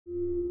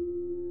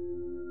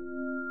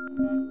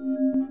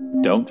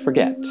don't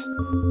forget,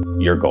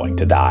 you're going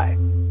to die.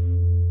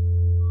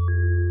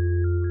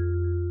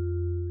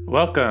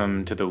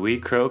 Welcome to the We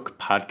Croak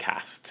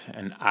podcast,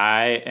 and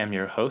I am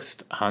your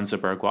host, Hansa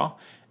Bergwall,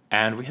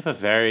 and we have a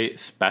very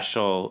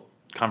special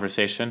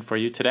conversation for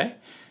you today.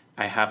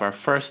 I have our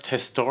first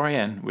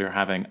historian we're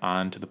having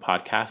on to the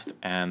podcast,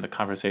 and the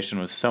conversation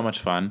was so much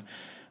fun.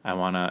 I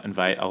want to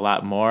invite a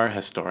lot more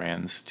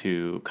historians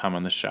to come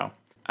on the show.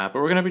 But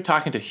we're going to be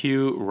talking to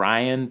Hugh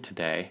Ryan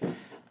today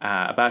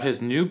about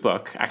his new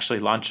book, actually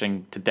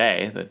launching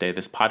today, the day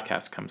this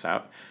podcast comes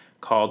out,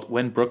 called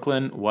When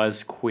Brooklyn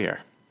Was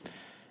Queer.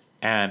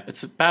 And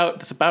it's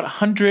about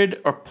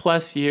 100 or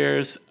plus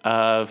years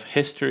of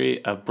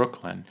history of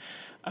Brooklyn,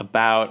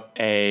 about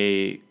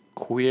a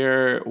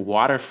queer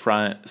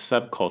waterfront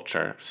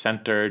subculture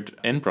centered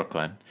in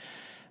Brooklyn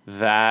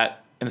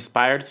that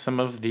inspired some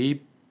of the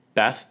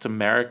best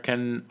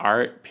American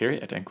art,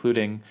 period,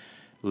 including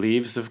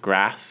Leaves of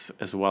Grass,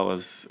 as well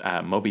as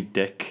Moby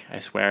Dick, I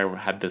swear,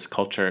 had this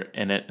culture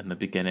in it in the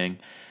beginning.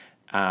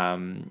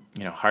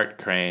 Hart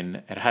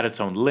Crane, it had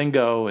its own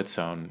lingo, its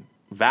own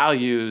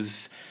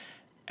values,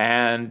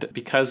 and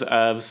because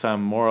of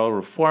some moral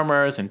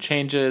reformers and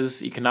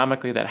changes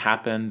economically that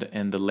happened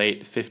in the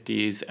late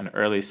 50s and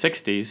early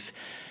 60s,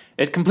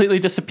 it completely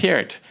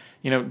disappeared.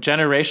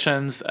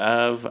 Generations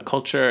of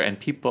culture and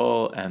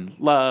people and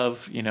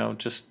love,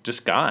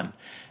 just gone.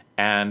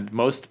 And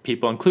most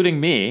people, including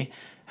me,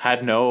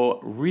 had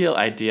no real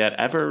idea it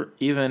ever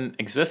even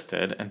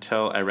existed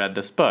until I read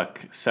this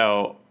book.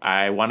 So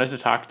I wanted to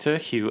talk to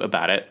Hugh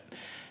about it.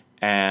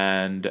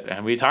 And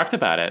we talked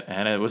about it,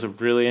 and it was a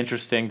really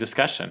interesting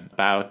discussion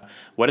about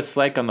what it's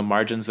like on the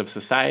margins of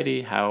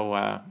society,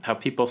 how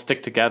people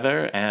stick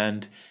together,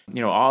 and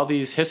all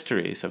these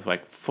histories of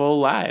like full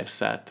lives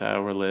that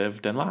were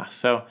lived and lost.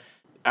 So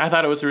I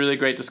thought it was a really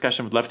great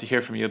discussion. Would love to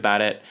hear from you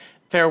about it.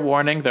 Fair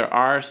warning: there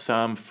are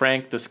some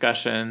frank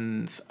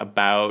discussions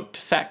about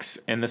sex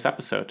in this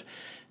episode.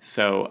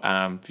 So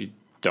if you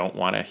don't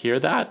want to hear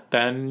that,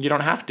 then you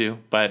don't have to.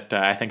 But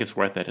I think it's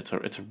worth it. It's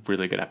a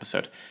really good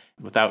episode.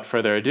 Without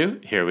further ado,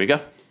 here we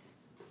go.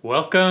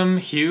 Welcome,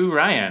 Hugh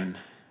Ryan.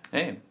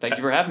 Hey, thank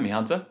you for having me,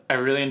 Hansa. I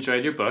really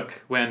enjoyed your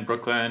book, When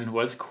Brooklyn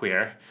Was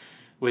Queer,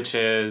 which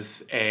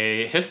is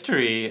a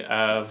history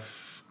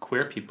of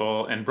queer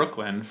people in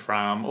Brooklyn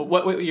from...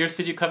 What years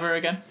did you cover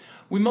again?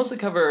 We mostly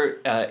cover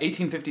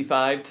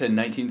 1855 to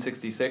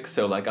 1966,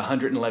 so like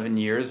 111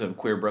 years of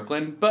queer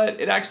Brooklyn,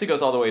 but it actually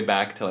goes all the way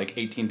back to like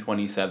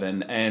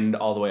 1827 and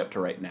all the way up to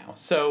right now.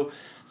 So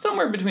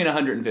somewhere between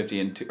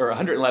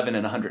 111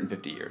 and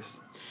 150 years.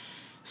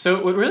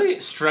 So what really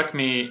struck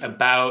me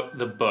about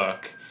the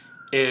book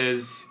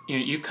is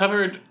you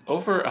covered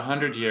over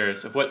 100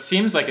 years of what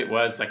seems like it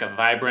was like a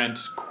vibrant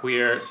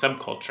queer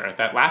subculture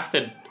that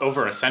lasted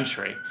over a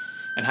century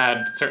and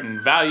had certain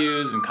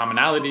values and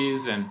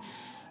commonalities and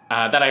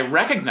that I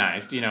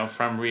recognized,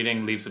 from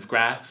reading Leaves of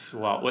Grass,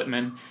 Walt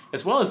Whitman,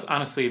 as well as,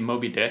 honestly,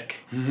 Moby Dick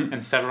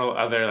and several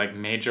other, like,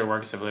 major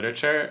works of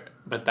literature,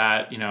 but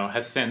that,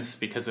 has since,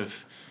 because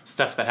of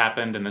stuff that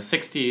happened in the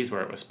 60s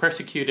where it was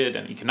persecuted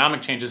and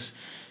economic changes,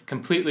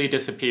 completely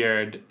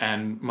disappeared,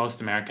 and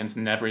most Americans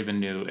never even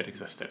knew it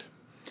existed.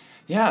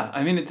 Yeah,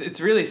 I mean, it's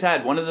really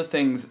sad. One of the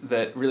things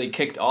that really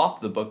kicked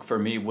off the book for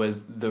me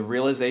was the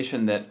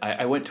realization that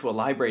I went to a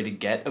library to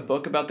get a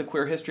book about the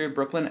queer history of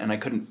Brooklyn, and I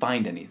couldn't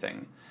find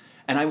anything.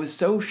 And I was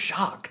so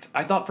shocked.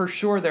 I thought for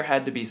sure there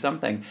had to be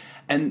something.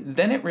 And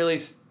then it really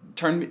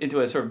turned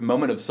into a sort of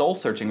moment of soul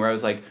searching where I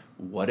was like,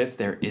 what if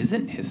there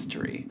isn't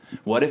history?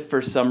 What if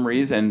for some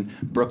reason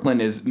Brooklyn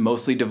is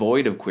mostly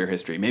devoid of queer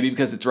history? Maybe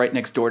because it's right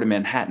next door to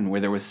Manhattan where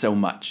there was so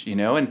much,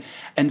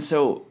 And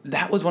so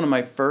that was one of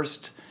my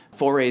first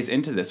forays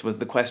into this, was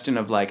the question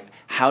of like,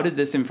 how did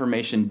this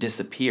information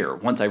disappear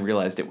once I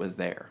realized it was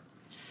there?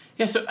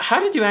 Yeah, so how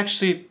did you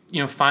actually,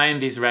 find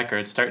these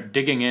records, start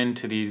digging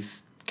into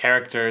these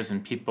characters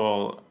and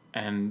people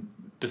and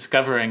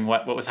discovering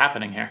what was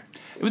happening here?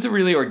 It was a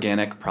really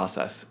organic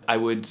process. I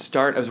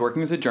was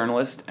working as a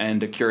journalist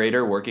and a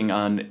curator working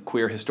on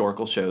queer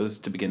historical shows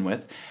to begin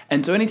with.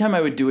 And so anytime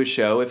I would do a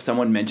show, if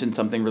someone mentioned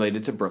something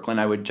related to Brooklyn,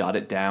 I would jot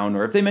it down.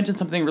 Or if they mentioned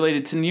something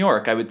related to New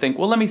York, I would think,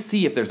 well, let me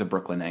see if there's a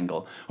Brooklyn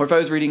angle. Or if I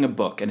was reading a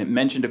book and it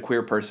mentioned a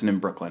queer person in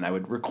Brooklyn, I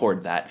would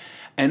record that.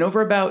 And over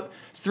about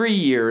 3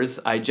 years,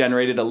 I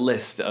generated a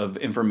list of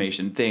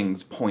information,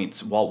 things,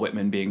 points, Walt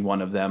Whitman being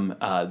one of them,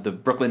 the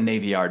Brooklyn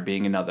Navy Yard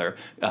being another,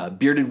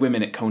 bearded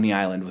women at Coney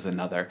Island was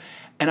another.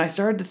 And I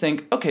started to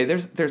think, okay,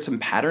 there's some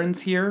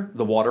patterns here.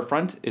 The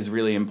waterfront is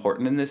really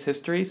important in this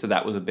history, so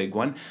that was a big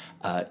one.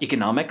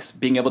 Economics,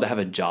 being able to have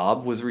a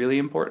job was really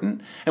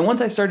important. And once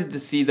I started to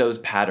see those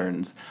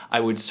patterns,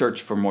 I would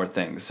search for more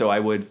things. So I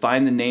would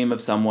find the name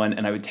of someone,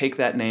 and I would take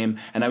that name,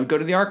 and I would go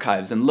to the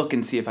archives and look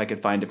and see if I could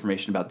find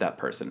information about that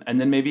person. And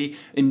then maybe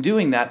in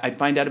doing that, I'd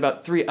find out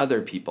about 3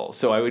 other people.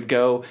 So I would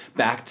go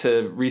back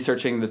to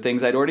researching the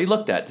things I'd already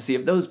looked at to see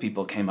if those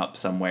people came up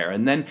somewhere.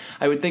 And then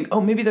I would think,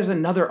 oh, maybe there's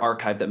another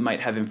archive that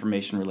might have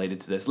information related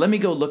to this. Let me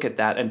go look at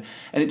that. And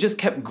it just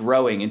kept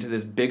growing into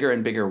this bigger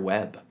and bigger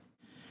web.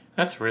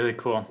 That's really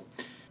cool.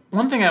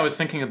 One thing I was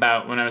thinking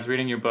about when I was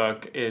reading your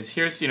book is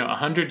here's,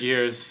 100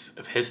 years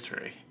of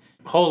history.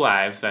 Whole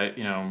lives that,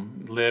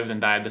 lived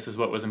and died. This is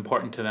what was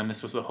important to them.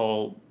 This was the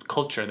whole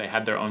culture. They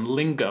had their own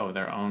lingo,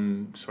 their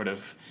own sort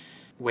of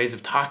ways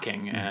of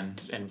talking and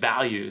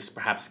values,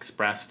 perhaps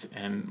expressed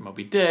in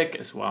Moby Dick,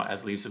 as well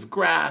as Leaves of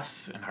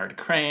Grass and Hard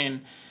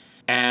Crane.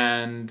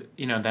 And,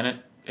 then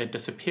it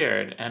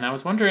disappeared. And I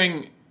was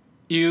wondering,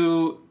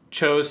 you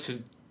chose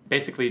to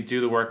basically do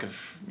the work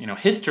of,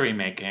 history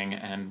making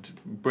and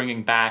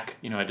bringing back,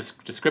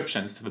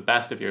 descriptions to the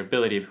best of your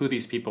ability of who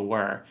these people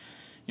were,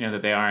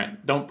 that they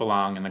don't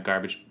belong in the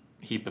garbage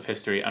heap of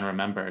history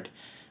unremembered.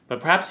 But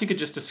perhaps you could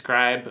just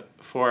describe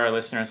for our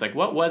listeners, like,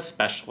 what was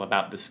special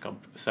about this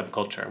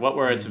subculture? What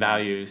were its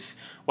values?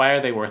 Why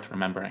are they worth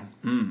remembering?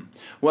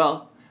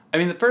 Well, I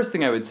mean, the first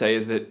thing I would say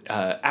is that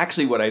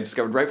actually what I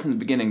discovered right from the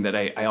beginning that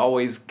I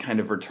always kind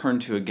of return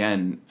to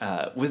again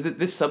was that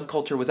this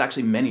subculture was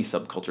actually many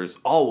subcultures,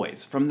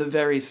 always, from the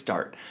very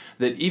start.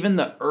 That even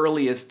the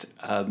earliest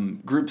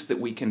groups that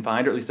we can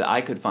find, or at least that I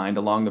could find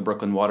along the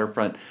Brooklyn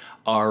waterfront,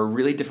 are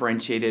really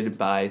differentiated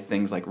by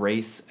things like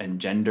race and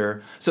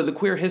gender. So the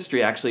queer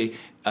history actually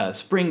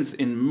springs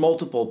in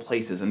multiple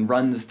places and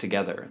runs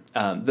together.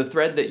 The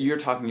thread that you're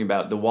talking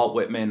about, the Walt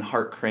Whitman,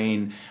 Hart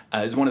Crane,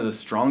 is one of the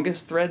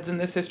strongest threads in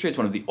this history. It's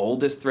one of the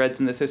oldest threads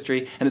in this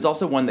history, and it's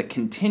also one that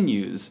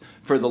continues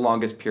for the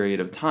longest period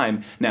of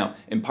time. Now,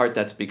 in part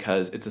that's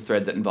because it's a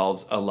thread that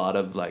involves a lot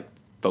of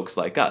folks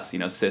like us,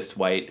 cis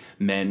white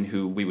men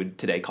who we would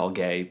today call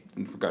gay,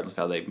 regardless of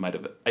how they might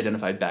have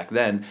identified back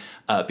then.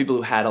 People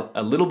who had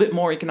a little bit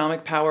more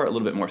economic power, a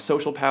little bit more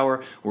social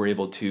power, were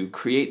able to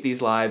create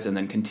these lives and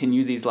then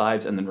continue these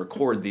lives and then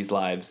record these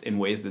lives in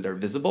ways that are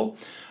visible.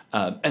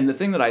 And the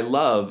thing that I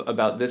love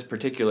about this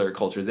particular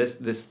culture,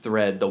 this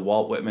thread, the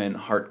Walt Whitman,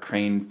 Hart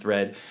Crane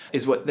thread,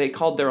 is what they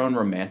called their own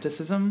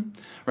romanticism,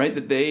 right?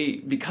 That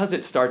because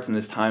it starts in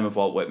this time of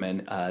Walt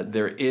Whitman,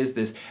 there is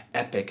this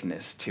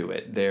epicness to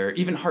it.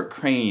 Even Hart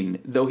Crane,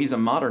 though he's a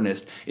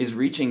modernist, is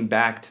reaching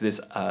back to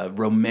this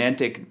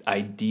romantic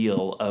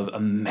ideal of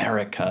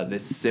America,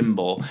 this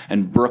symbol,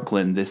 and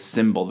Brooklyn, this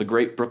symbol, the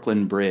Great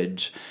Brooklyn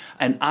Bridge.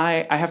 And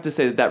I have to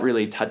say that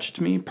really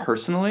touched me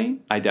personally.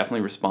 I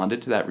definitely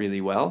responded to that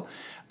really well.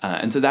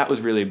 And so that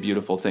was really a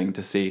beautiful thing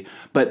to see.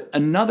 But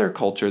another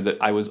culture that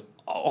I was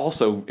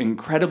also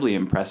incredibly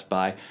impressed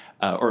by,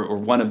 or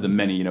one of the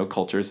many,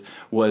 cultures,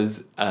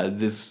 was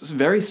this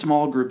very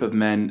small group of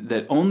men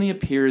that only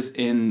appears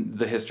in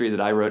the history that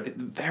I wrote at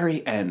the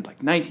very end,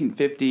 like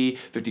 1950,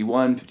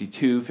 51,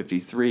 52,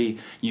 53.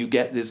 You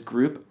get this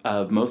group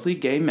of mostly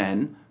gay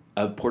men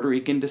of Puerto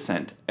Rican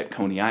descent at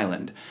Coney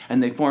Island.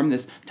 And they form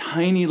this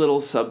tiny little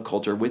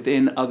subculture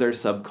within other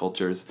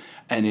subcultures.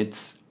 And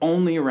it's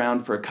only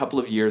around for a couple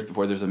of years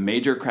before there's a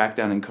major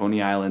crackdown in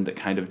Coney Island that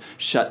kind of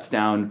shuts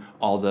down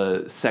all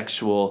the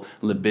sexual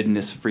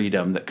libidinous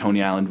freedom that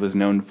Coney Island was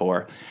known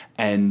for.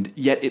 And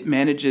yet it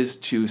manages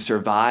to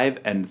survive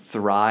and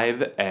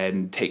thrive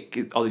and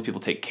all these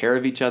people take care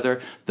of each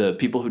other. The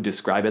people who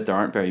describe it, there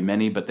aren't very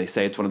many, but they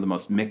say it's one of the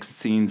most mixed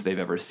scenes they've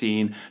ever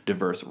seen,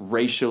 diverse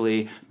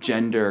racially,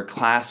 gender,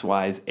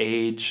 class-wise,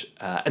 age.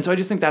 And so I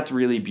just think that's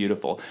really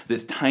beautiful.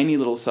 This tiny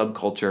little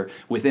subculture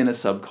within a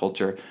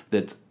subculture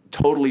that's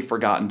totally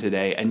forgotten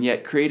today and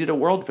yet created a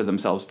world for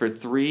themselves for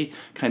 3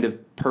 kind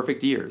of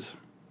perfect years.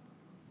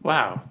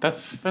 Wow,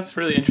 that's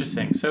really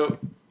interesting. So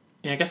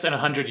I guess in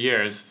 100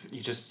 years,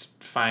 you just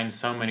find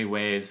so many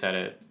ways that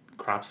it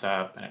crops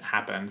up and it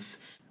happens.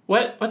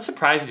 What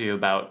surprised you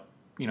about,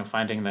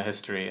 finding the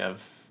history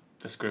of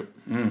this group?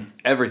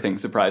 Everything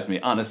surprised me,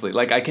 honestly.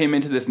 I came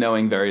into this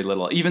knowing very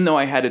little. Even though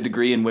I had a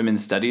degree in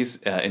women's studies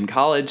in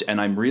college,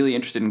 and I'm really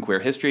interested in queer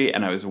history,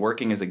 and I was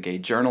working as a gay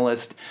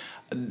journalist,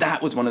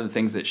 that was one of the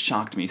things that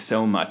shocked me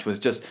so much, was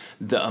just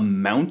the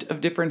amount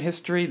of different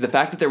history. The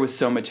fact that there was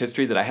so much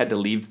history that I had to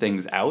leave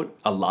things out,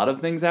 a lot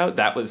of things out,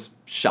 that was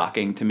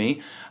shocking to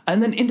me.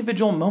 And then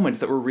individual moments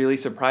that were really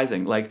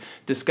surprising, like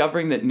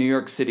discovering that New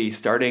York City,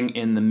 starting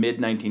in the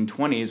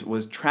mid-1920s,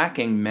 was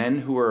tracking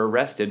men who were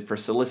arrested for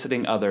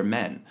soliciting other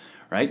men.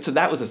 Right? So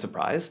that was a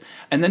surprise.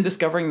 And then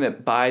discovering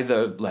that by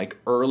the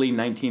early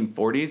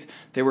 1940s,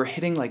 they were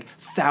hitting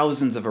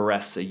thousands of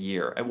arrests a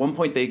year. At one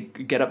point, they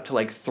get up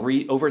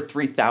to over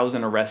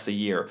 3,000 arrests a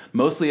year,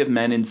 mostly of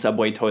men in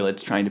subway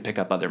toilets trying to pick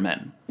up other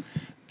men.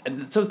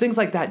 And so things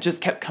like that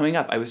just kept coming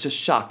up. I was just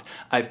shocked.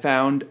 I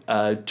found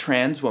a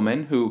trans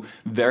woman who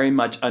very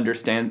much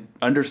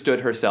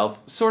understood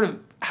herself sort of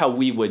how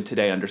we would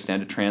today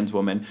understand a trans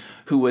woman,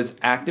 who was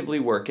actively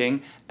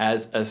working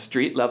as a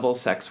street-level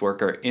sex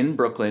worker in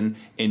Brooklyn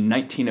in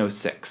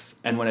 1906.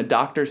 And when a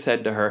doctor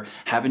said to her,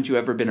 "Haven't you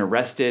ever been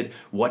arrested?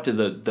 What do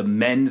the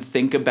men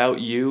think about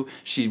you?"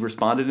 she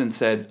responded and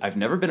said, "I've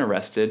never been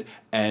arrested,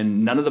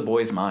 and none of the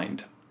boys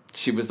mind."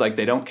 She was like,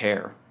 "They don't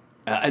care."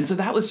 And so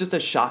that was just a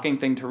shocking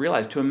thing to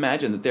realize, to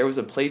imagine that there was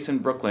a place in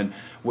Brooklyn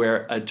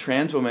where a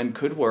trans woman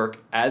could work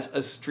as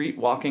a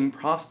street-walking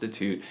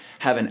prostitute,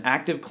 have an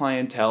active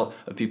clientele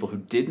of people who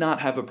did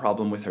not have a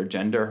problem with her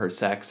gender, her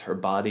sex, her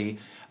body,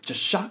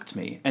 just shocked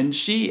me. And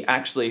she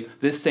actually,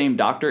 this same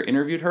doctor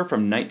interviewed her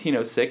from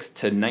 1906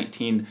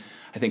 to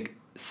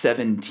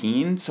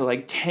 17, so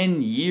like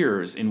 10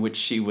 years in which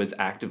she was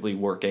actively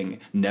working,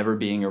 never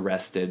being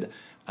arrested.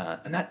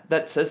 And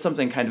that says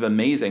something kind of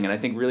amazing, and I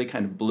think really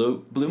kind of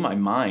blew my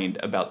mind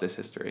about this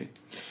history.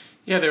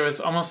 Yeah, there was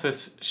almost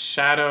this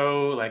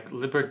shadow, like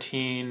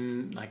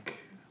libertine,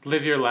 like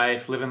live your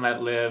life, live and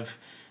let live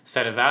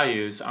set of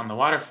values on the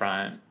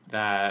waterfront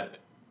that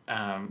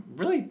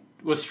really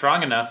was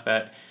strong enough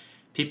that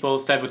people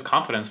said with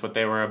confidence what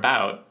they were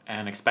about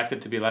and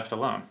expected to be left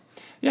alone.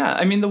 Yeah,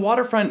 I mean, the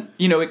waterfront,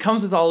 it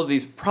comes with all of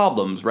these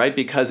problems, right?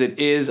 Because it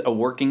is a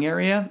working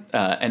area,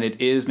 and it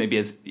is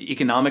maybe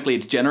economically,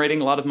 it's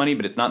generating a lot of money,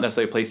 but it's not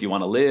necessarily a place you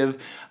want to live.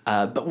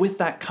 But with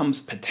that comes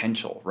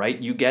potential, right?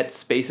 You get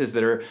spaces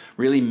that are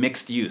really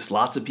mixed use,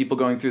 lots of people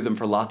going through them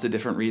for lots of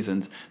different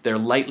reasons. They're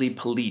lightly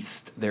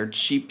policed, they're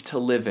cheap to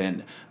live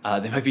in,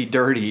 they might be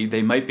dirty,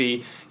 they might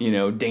be,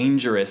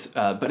 dangerous,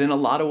 but in a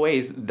lot of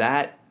ways,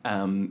 that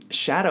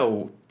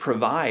shadow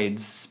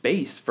provides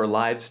space for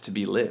lives to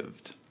be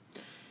lived.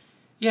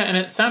 Yeah, and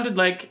it sounded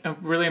like a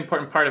really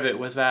important part of it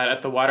was that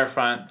at the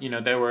waterfront,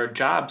 there were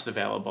jobs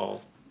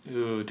available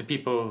to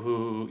people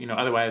who,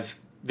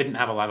 otherwise didn't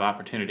have a lot of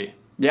opportunity.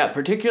 Yeah,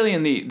 particularly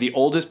in the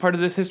oldest part of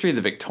this history,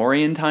 the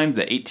Victorian times,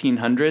 the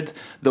 1800s,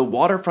 the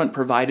waterfront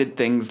provided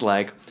things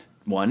like,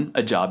 one,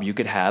 a job you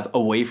could have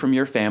away from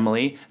your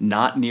family,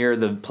 not near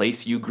the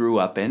place you grew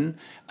up in.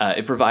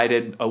 It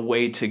provided a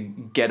way to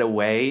get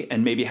away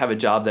and maybe have a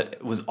job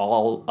that was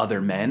all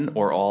other men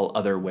or all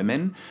other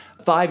women.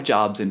 5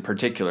 jobs in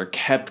particular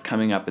kept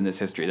coming up in this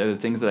history. They're the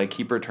things that I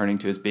keep returning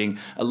to as being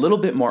a little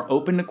bit more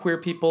open to queer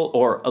people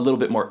or a little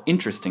bit more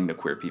interesting to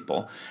queer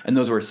people. And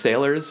those were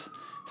sailors,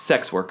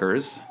 sex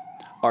workers,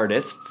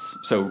 artists,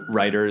 so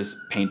writers,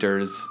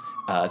 painters,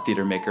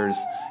 theater makers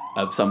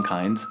of some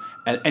kinds,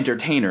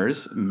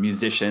 entertainers,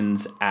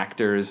 musicians,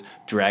 actors,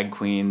 drag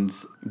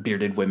queens,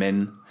 bearded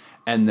women,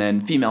 and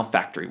then female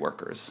factory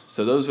workers.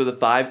 So those were the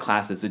 5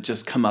 classes that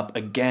just come up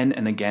again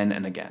and again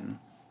and again.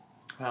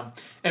 Wow.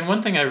 And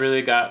one thing I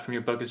really got from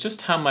your book is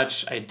just how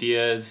much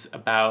ideas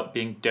about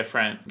being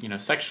different,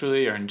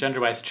 sexually or in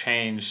gender-wise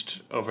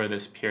changed over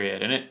this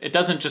period. And it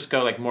doesn't just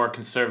go like more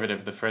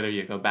conservative the further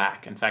you go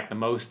back. In fact, the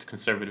most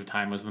conservative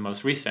time was the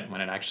most recent when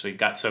it actually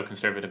got so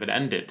conservative it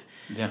ended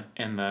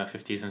in the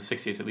 50s and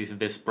 60s, at least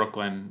this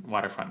Brooklyn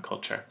waterfront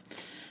culture.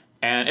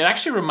 And it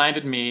actually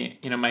reminded me,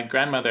 my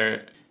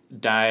grandmother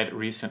died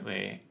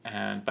recently,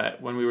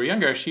 but when we were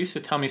younger, she used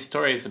to tell me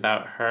stories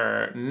about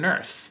her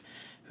nurse,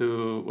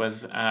 who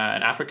was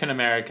an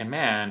African-American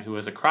man who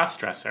was a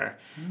cross-dresser.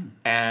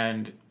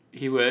 And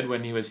he would,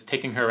 when he was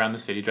taking her around the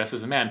city dressed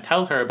as a man,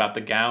 tell her about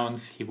the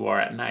gowns he wore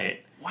at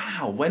night.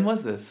 Wow, when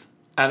was this?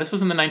 This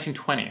was in the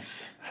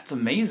 1920s. That's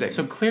amazing.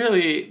 So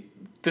clearly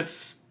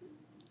this,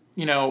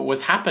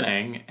 was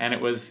happening, and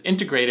it was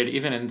integrated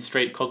even in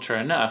straight culture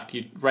enough.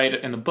 You write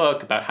in the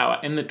book about how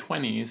in the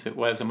 20s it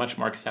was a much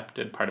more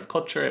accepted part of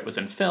culture. It was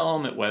in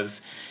film, it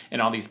was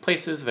in all these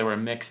places. There were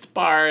mixed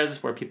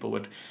bars where people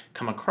would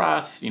come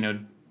across,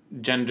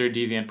 gender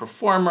deviant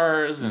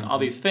performers and all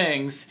these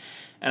things.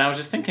 And I was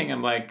just thinking,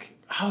 I'm like,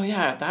 oh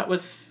yeah, that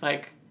was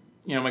like,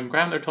 when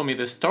grandmother told me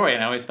this story,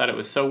 and I always thought it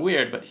was so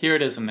weird, but here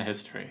it is in the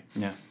history.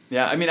 Yeah.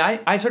 Yeah, I mean,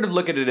 I sort of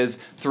look at it as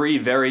 3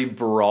 very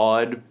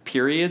broad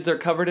periods are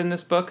covered in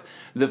this book.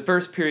 The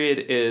first period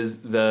is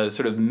the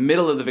sort of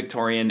middle of the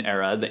Victorian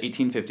era, the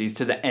 1850s,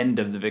 to the end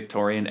of the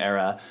Victorian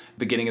era,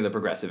 beginning of the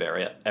Progressive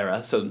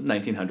era, so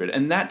 1900.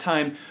 And that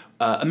time,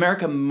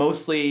 America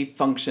mostly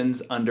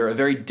functions under a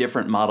very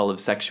different model of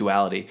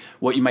sexuality,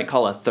 what you might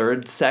call a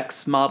third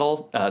sex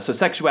model. So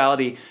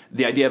sexuality,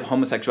 the idea of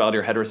homosexuality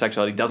or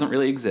heterosexuality doesn't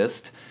really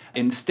exist.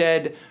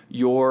 Instead,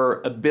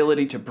 your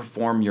ability to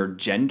perform your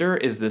gender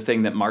is the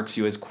thing that marks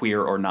you as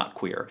queer or not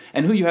queer.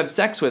 And who you have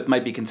sex with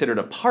might be considered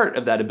a part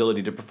of that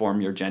ability to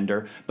perform your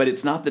gender, but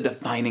it's not the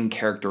defining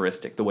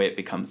characteristic the way it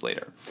becomes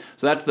later.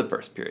 So that's the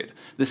first period.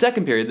 The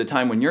second period, the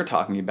time when you're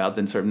talking about,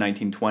 then sort of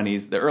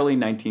 1920s, the early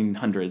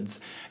 1900s,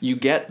 you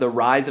get the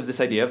rise of this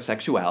idea of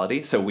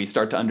sexuality. So we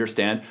start to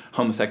understand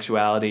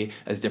homosexuality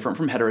as different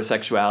from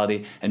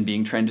heterosexuality, and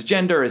being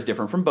transgender is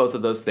different from both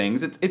of those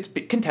things. It's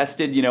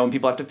contested, and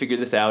people have to figure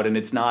this out, and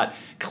it's not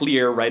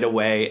clear right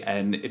away,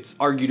 and it's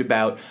argued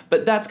about,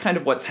 but that's kind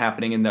of what's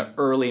happening in the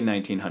early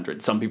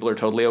 1900s. Some people are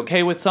totally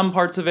okay with some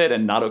parts of it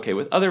and not okay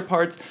with other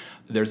parts.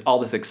 There's all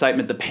this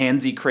excitement, the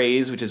pansy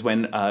craze, which is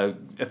when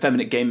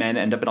effeminate gay men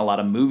end up in a lot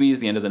of movies,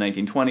 the end of the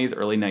 1920s,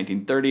 early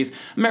 1930s.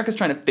 America's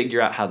trying to figure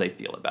out how they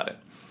feel about it.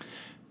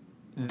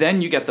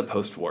 Then you get the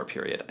post-war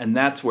period, and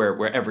that's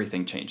where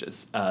everything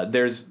changes.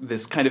 There's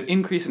this kind of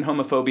increase in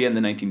homophobia in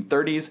the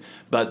 1930s,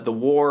 but the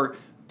war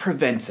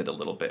prevents it a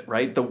little bit,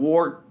 right? The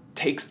war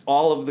takes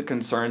all of the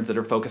concerns that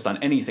are focused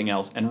on anything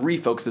else and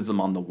refocuses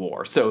them on the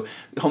war. So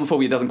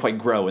homophobia doesn't quite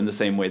grow in the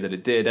same way that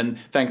it did. And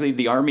frankly,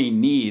 the army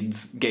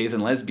needs gays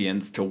and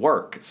lesbians to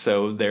work.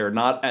 So they're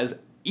not as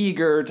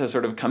eager to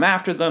sort of come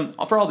after them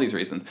for all these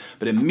reasons.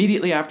 But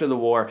immediately after the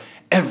war,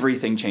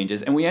 everything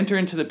changes. And we enter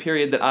into the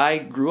period that I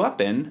grew up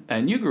in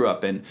and you grew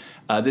up in,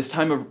 this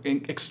time of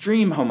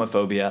extreme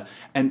homophobia.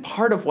 And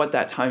part of what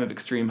that time of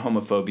extreme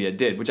homophobia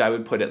did, which I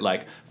would put it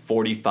like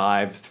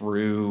 45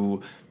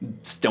 through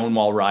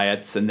Stonewall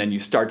riots, and then you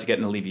start to get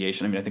an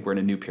alleviation. I mean, I think we're in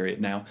a new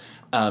period now.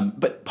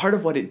 But part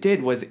of what it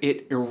did was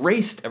it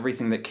erased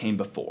everything that came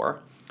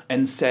before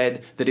and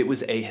said that it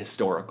was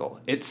ahistorical.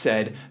 It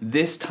said,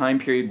 this time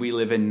period we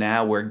live in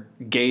now where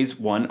gays,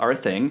 one, are a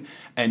thing,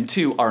 and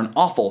two, are an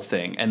awful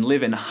thing, and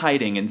live in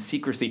hiding and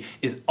secrecy,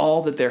 is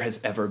all that there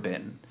has ever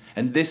been.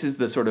 And this is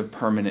the sort of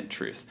permanent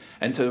truth.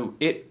 And so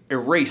it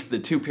erased the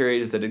two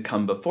periods that had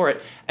come before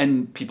it,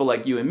 and people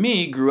like you and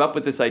me grew up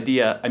with this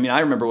idea. I mean, I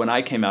remember when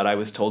I came out, I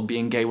was told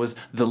being gay was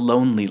the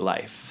lonely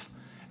life.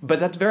 But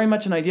that's very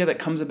much an idea that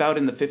comes about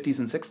in the 50s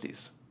and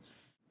 60s.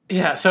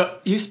 Yeah, so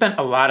you spent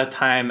a lot of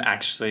time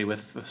actually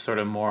with the sort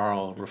of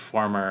moral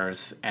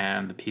reformers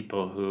and the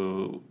people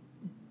who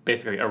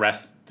basically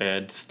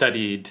arrested,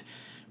 studied,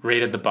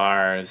 raided the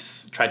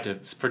bars, tried to,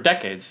 for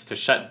decades, to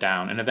shut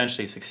down, and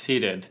eventually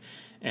succeeded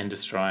in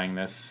destroying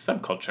this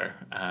subculture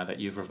that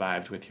you've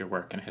revived with your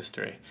work in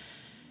history.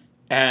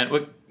 And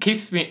what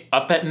keeps me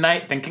up at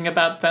night thinking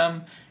about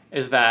them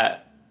is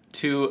that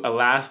to a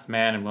last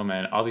man and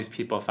woman, all these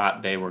people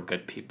thought they were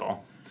good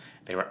people.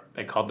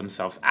 They called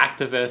themselves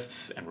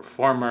activists and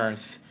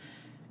reformers,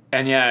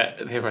 and yet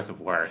they were the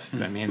worst.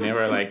 I mean, they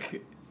were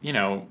like,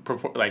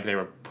 they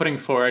were putting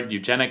forward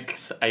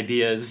eugenics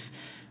ideas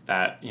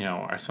that,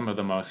 are some of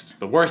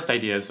the worst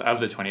ideas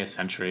of the 20th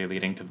century,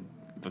 leading to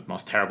the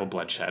most terrible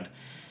bloodshed.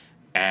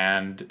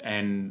 And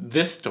in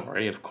this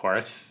story, of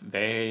course,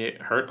 they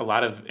hurt a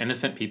lot of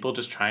innocent people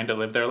just trying to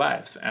live their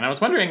lives. And I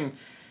was wondering,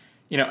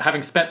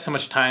 having spent so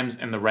much time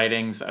in the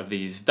writings of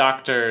these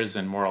doctors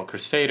and moral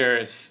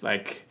crusaders,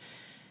 like,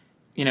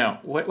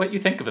 what you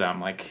think of them?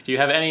 Like, do you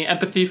have any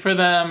empathy for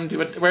them?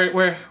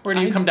 Where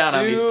do you come down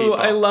on these people?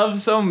 I love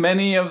so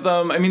many of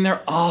them. I mean,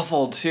 they're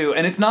awful too.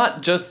 And it's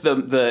not just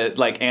the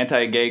like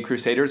anti-gay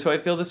crusaders who I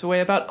feel this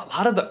way about. A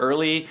lot of the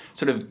early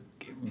sort of,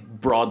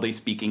 broadly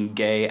speaking,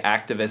 gay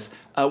activists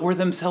were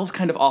themselves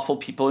kind of awful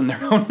people in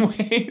their own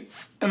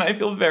ways. And I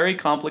feel very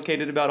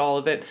complicated about all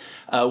of it.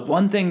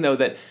 One thing, though,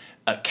 that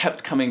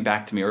kept coming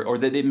back to me, or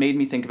that it made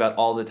me think about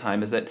all the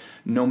time, is that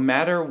no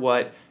matter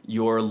what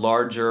your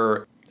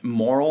larger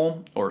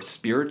moral or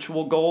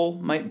spiritual goal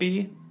might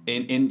be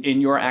in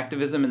your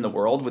activism in the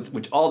world,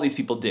 which all these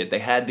people did. They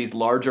had these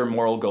larger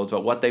moral goals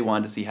about what they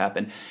wanted to see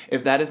happen.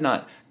 If that is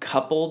not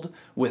coupled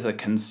with a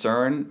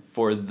concern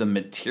for the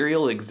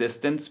material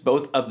existence,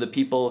 both of the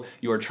people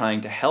you are trying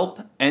to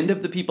help and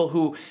of the people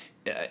who,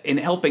 in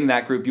helping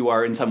that group, you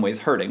are in some ways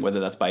hurting, whether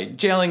that's by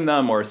jailing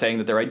them or saying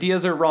that their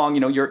ideas are wrong,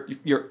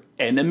 your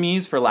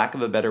enemies, for lack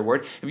of a better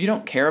word. If you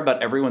don't care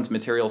about everyone's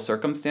material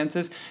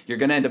circumstances, you're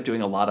going to end up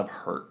doing a lot of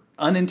hurt.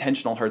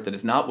 Unintentional hurt that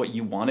is not what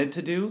you wanted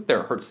to do. There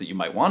are hurts that you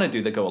might want to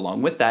do that go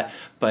along with that,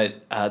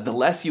 but the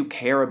less you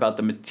care about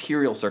the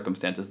material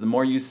circumstances, the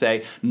more you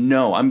say,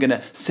 no, I'm going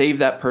to save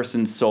that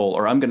person's soul,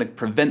 or I'm going to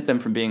prevent them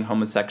from being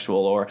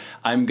homosexual, or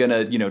I'm going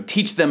to,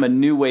 teach them a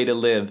new way to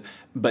live,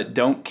 but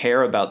don't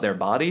care about their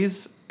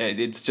bodies.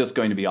 It's just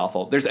going to be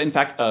awful. There's, in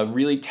fact, a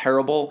really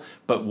terrible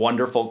but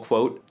wonderful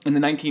quote. In the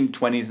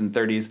 1920s and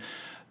 30s,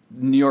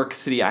 New York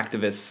City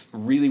activists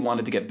really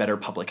wanted to get better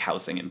public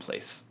housing in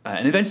place,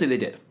 and eventually they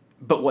did.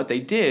 But what they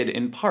did,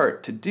 in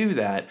part, to do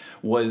that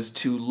was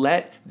to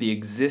let the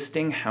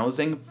existing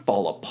housing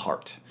fall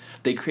apart.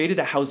 They created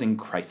a housing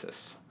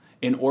crisis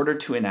in order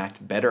to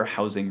enact better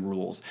housing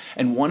rules.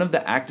 And one of the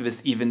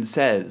activists even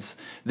says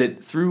that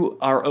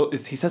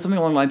he says something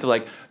along the lines of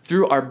like,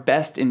 through our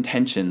best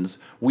intentions,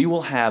 we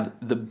will have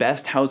the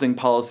best housing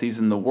policies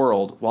in the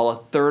world while a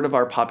third of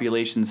our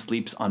population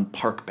sleeps on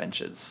park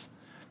benches.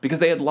 Because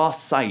they had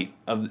lost sight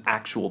of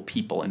actual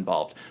people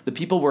involved. The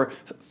people were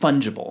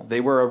fungible.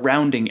 They were a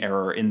rounding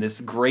error in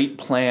this great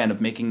plan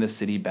of making the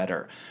city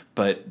better.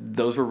 But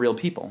those were real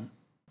people.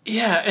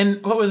 Yeah,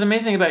 and what was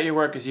amazing about your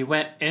work is you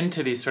went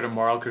into these sort of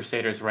moral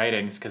crusaders'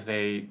 writings because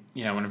they,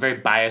 in a very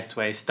biased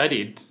way,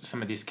 studied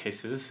some of these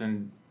cases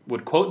and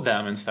would quote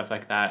them and stuff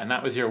like that. And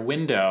that was your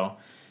window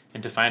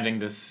into finding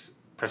this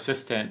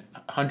persistent,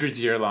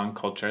 hundreds-year-long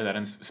culture that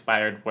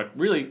inspired what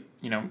really,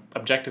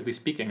 objectively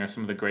speaking, are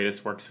some of the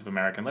greatest works of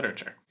American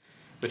literature,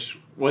 which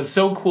was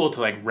so cool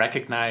to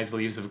recognize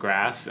Leaves of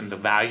Grass and the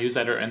values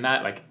that are in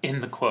that,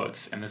 in the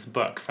quotes in this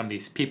book from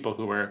these people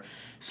who were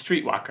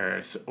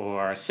streetwalkers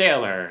or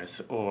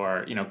sailors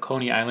or,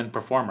 Coney Island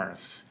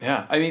performers.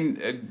 Yeah, I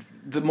mean,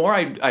 the more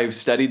I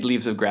studied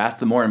Leaves of Grass,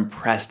 the more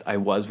impressed I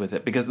was with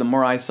it, because the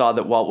more I saw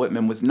that Walt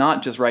Whitman was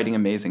not just writing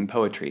amazing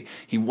poetry.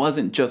 He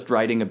wasn't just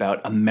writing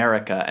about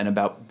America and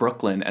about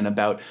Brooklyn and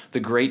about the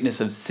greatness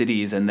of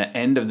cities and the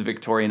end of the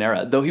Victorian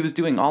era, though he was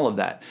doing all of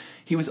that.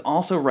 He was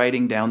also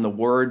writing down the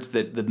words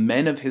that the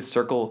men of his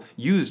circle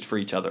used for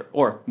each other,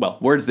 or,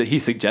 words that he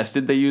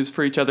suggested they use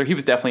for each other. He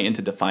was definitely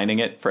into defining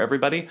it for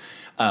everybody,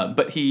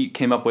 but he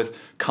came up with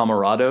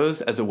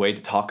camarados as a way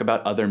to talk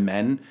about other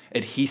men,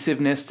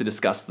 adhesiveness to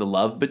discuss the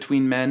love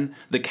between men,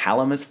 the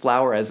calamus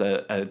flower as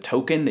a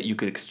token that you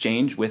could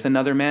exchange with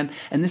another man.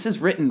 And this is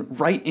written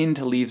right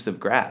into Leaves of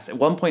Grass. At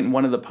one point in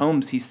one of the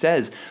poems, he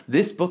says,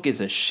 "This book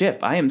is a ship.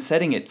 I am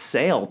setting it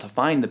sail to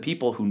find the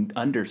people who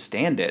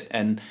understand it."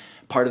 And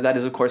part of that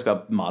is, of course,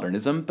 about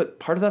modernism, but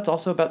part of that's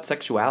also about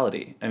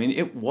sexuality. I mean,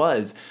 it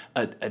was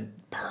a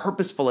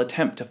purposeful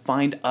attempt to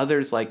find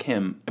others like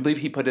him. I believe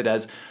he put it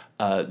as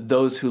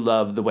those who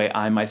love the way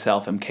I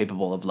myself am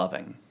capable of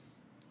loving.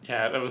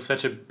 Yeah, that was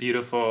such a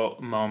beautiful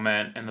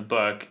moment in the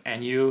book.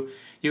 And you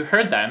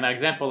heard that in that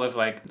example of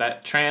like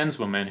that trans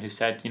woman who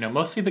said,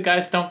 mostly the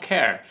guys don't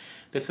care.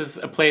 This is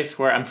a place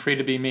where I'm free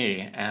to be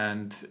me.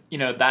 And,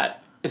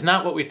 that is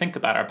not what we think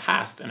about our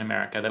past in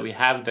America, that we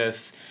have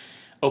this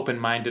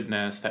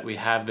open-mindedness, that we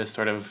have this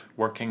sort of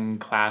working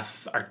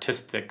class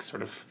artistic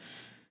sort of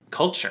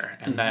culture.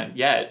 And that,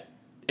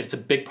 it's a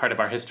big part of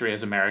our history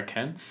as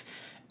Americans.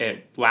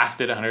 It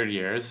lasted 100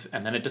 years,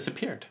 and then it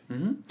disappeared.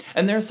 Mm-hmm.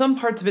 And there are some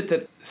parts of it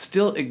that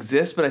still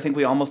exist, but I think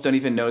we almost don't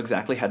even know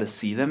exactly how to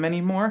see them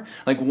anymore.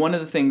 Like, one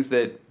of the things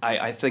that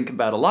I think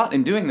about a lot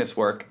in doing this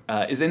work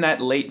is in that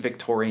late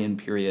Victorian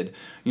period.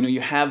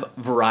 You have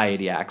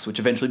variety acts, which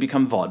eventually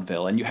become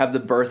vaudeville, and you have the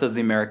birth of the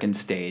American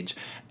stage.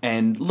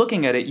 And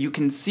looking at it, you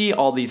can see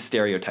all these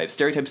stereotypes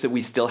that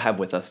we still have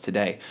with us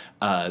today.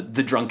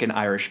 The drunken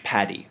Irish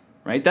Paddy.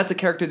 Right? That's a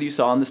character that you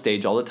saw on the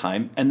stage all the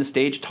time, and the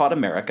stage taught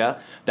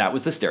America that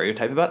was the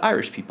stereotype about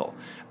Irish people.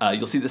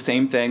 You'll see the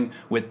same thing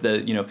with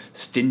the,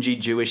 stingy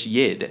Jewish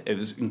Yid. It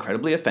was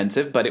incredibly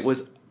offensive, but it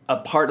was a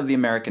part of the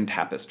American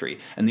tapestry.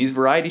 And these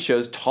variety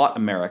shows taught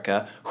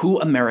America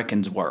who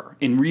Americans were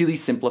in really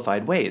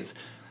simplified ways.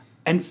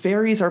 And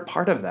fairies are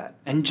part of that,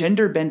 and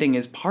gender bending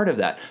is part of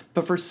that.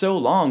 But for so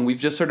long, we've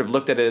just sort of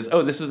looked at it as,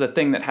 this was a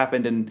thing that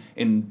happened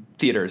in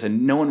theaters,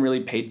 and no one really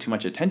paid too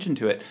much attention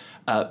to it.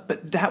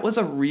 But that was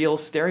a real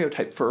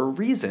stereotype for a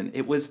reason.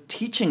 It was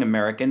teaching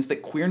Americans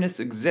that queerness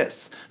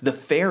exists. The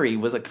fairy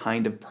was a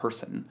kind of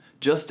person,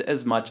 just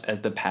as much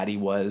as the Paddy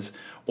was,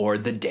 or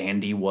the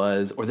dandy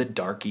was, or the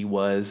darky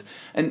was.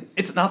 And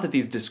it's not that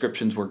these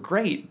descriptions were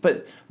great,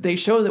 but they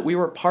show that we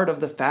were part of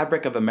the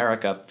fabric of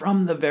America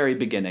from the very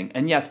beginning.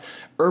 And yes,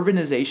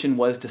 urbanization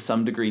was to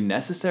some degree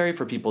necessary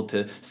for people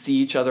to see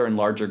each other in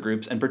larger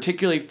groups, and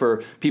particularly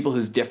for people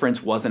whose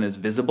difference wasn't as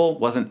visible,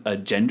 wasn't a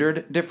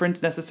gendered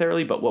difference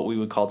necessarily, but what we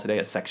would call today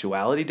a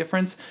sexuality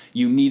difference.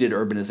 You needed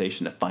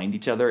urbanization to find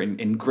each other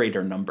in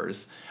greater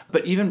numbers.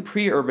 But even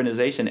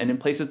pre-urbanization, and in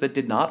places that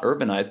did not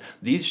urbanize,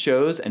 these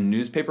shows and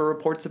newspaper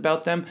reports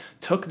about them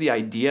took the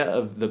idea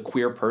of the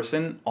queer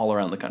person all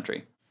around the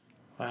country.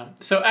 Wow.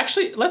 So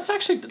let's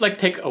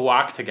take a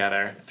walk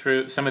together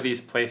through some of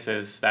these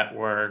places that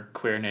were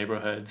queer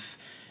neighborhoods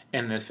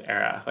in this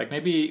era. Like,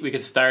 maybe we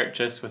could start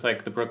just with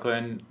like the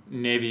Brooklyn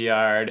Navy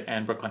Yard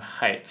and Brooklyn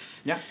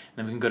Heights. Yeah. And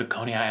then we can go to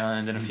Coney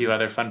Island and a few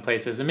other fun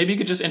places. And maybe you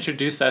could just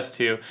introduce us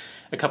to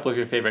a couple of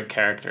your favorite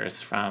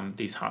characters from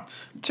these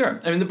haunts. Sure.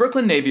 I mean, the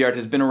Brooklyn Navy Yard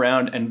has been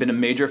around and been a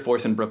major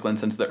force in Brooklyn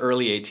since the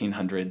early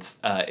 1800s.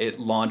 It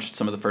launched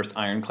some of the first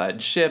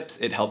ironclad ships.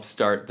 It helped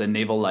start the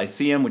Naval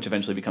Lyceum, which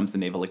eventually becomes the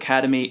Naval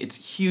Academy.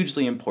 It's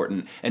hugely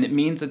important, and it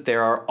means that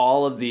there are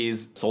all of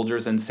these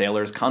soldiers and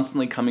sailors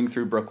constantly coming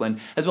through Brooklyn,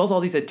 as well as all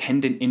these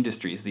attendant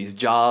industries, these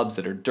jobs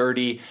that are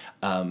dirty,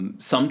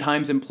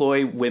 sometimes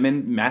employ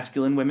women,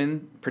 masculine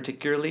women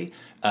particularly,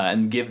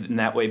 and give in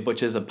that way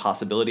butches a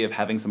possibility of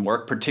having some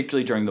work,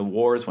 particularly during the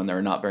wars when there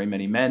are not very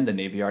many men. The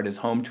Navy Yard is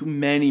home to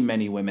many,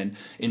 many women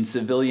in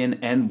civilian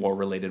and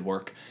war-related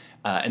work.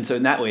 And so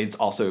in that way, it's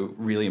also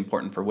really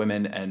important for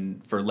women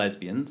and for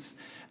lesbians.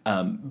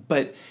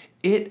 But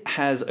it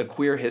has a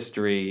queer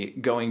history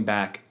going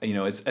back,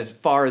 as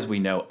far as we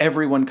know.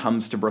 Everyone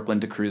comes to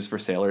Brooklyn to cruise for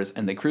sailors,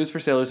 and they cruise for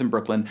sailors in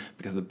Brooklyn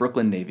because the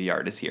Brooklyn Navy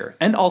Yard is here.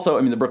 And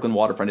also, the Brooklyn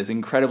waterfront is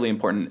incredibly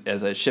important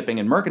as a shipping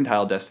and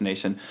mercantile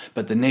destination,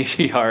 but the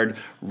Navy Yard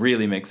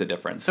really makes a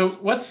difference. So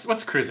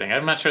what's cruising?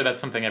 I'm not sure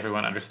that's something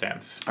everyone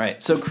understands. All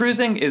right, so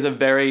cruising is a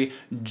very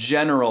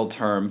general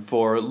term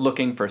for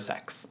looking for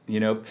sex.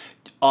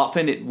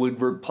 Often it would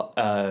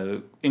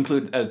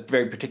include a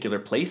very particular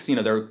place.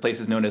 There are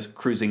places known as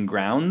cruising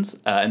grounds,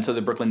 and so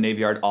the Brooklyn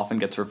Navy Yard often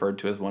gets referred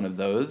to as one of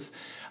those.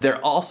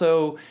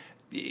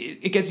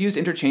 It gets used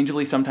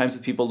interchangeably sometimes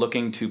with people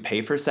looking to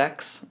pay for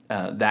sex.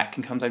 That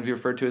can sometimes be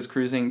referred to as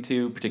cruising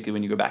too, particularly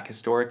when you go back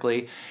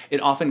historically.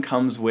 It often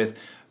comes with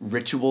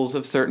rituals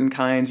of certain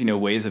kinds,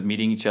 ways of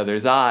meeting each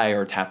other's eye,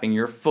 or tapping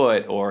your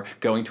foot, or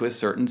going to a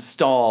certain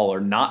stall, or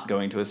not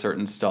going to a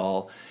certain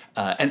stall.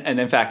 And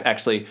in fact,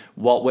 actually,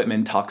 Walt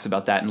Whitman talks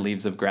about that in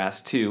Leaves of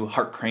Grass too.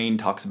 Hart Crane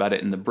talks about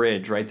it in The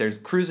Bridge,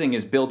 right? Cruising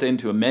is built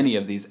into many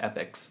of these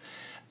epics.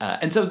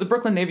 And so the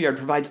Brooklyn Navy Yard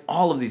provides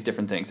all of these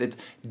different things. It's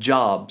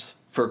jobs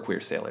for queer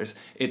sailors.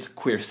 It's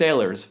queer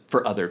sailors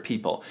for other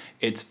people.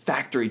 It's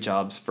factory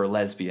jobs for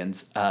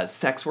lesbians.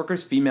 Sex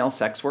workers, female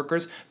sex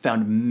workers,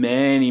 found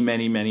many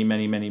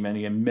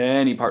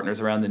partners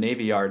around the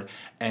Navy Yard.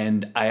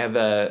 And I have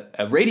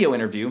a radio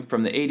interview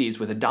from the 80s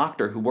with a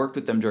doctor who worked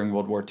with them during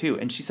World War II.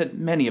 And she said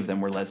many of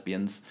them were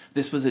lesbians.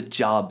 This was a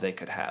job they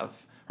could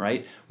have,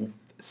 right?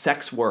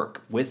 Sex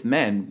work with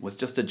men was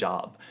just a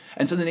job.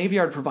 And so the Navy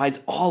Yard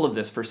provides all of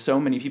this for so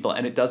many people,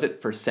 and it does it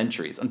for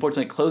centuries.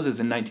 Unfortunately, it closes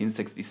in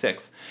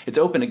 1966. It's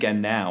open again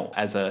now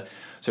as a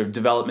sort of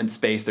development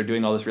space. They're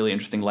doing all this really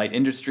interesting light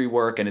industry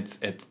work, and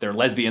there are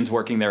lesbians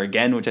working there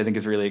again, which I think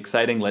is really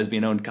exciting,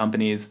 lesbian-owned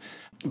companies.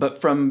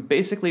 But from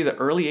basically the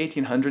early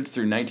 1800s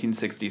through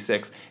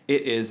 1966,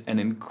 it is an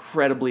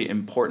incredibly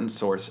important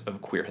source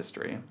of queer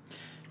history.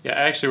 Yeah,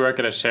 I actually work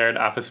at a shared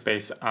office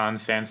space on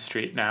Sand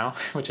Street now,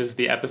 which is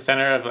the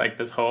epicenter of like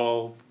this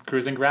whole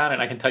cruising ground,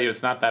 and I can tell you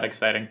it's not that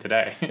exciting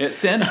today.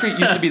 Sand Street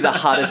used to be the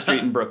hottest street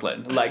in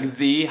Brooklyn, like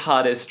the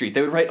hottest street.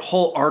 They would write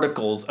whole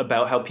articles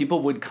about how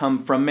people would come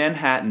from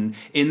Manhattan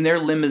in their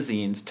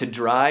limousines to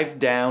drive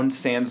down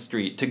Sand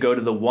Street to go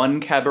to the one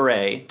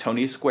cabaret,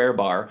 Tony's Square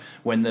Bar,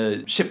 when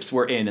the ships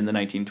were in the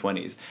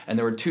 1920s. And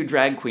there were two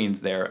drag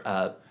queens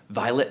there,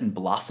 Violet and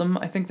Blossom,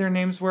 I think their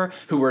names were,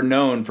 who were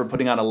known for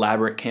putting on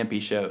elaborate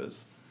campy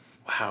shows.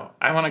 Wow,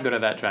 I want to go to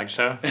that drag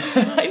show.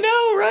 I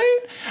know, right?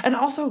 And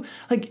also,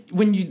 like,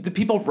 when the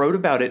people wrote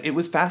about it, it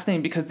was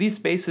fascinating because these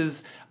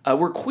spaces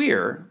were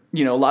queer.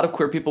 You know, a lot of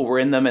queer people were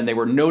in them, and they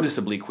were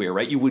noticeably queer,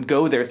 right? You would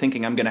go there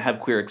thinking, I'm going to have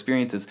queer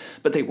experiences,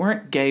 but they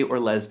weren't gay or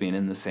lesbian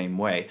in the same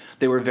way.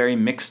 They were very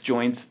mixed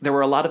joints. There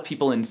were a lot of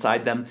people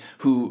inside them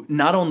who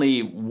not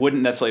only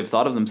wouldn't necessarily have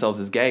thought of themselves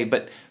as gay,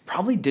 but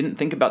probably didn't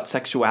think about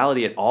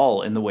sexuality at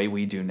all in the way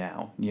we do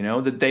now. You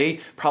know, that they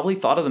probably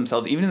thought of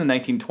themselves, even in the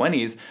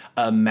 1920s,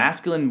 a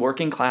masculine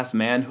working class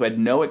man who had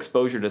no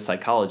exposure to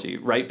psychology,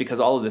 right? Because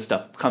all of this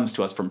stuff comes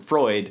to us from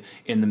Freud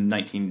in the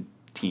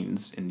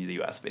 19-teens in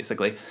the US,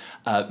 basically,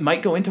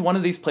 might go into one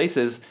of these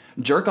places,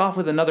 jerk off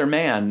with another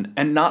man,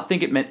 and not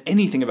think it meant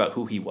anything about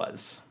who he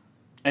was.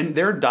 And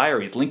their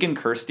diaries, Lincoln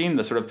Kirstein,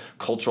 the sort of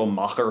cultural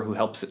macher who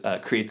helps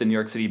create the New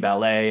York City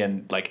Ballet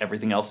and like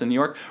everything else in New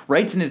York,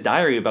 writes in his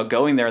diary about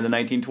going there in the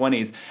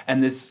 1920s.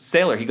 And this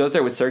sailor, he goes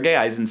there with Sergei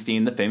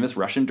Eisenstein, the famous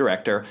Russian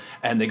director,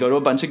 and they go to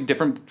a bunch of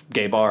different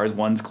gay bars.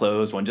 One's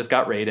closed, one just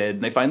got raided.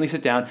 And they finally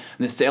sit down, and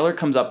the sailor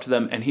comes up to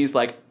them, and he's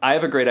like, I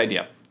have a great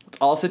idea. Let's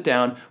all sit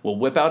down, we'll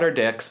whip out our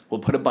dicks,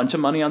 we'll put a bunch of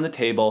money on the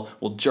table,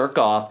 we'll jerk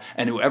off,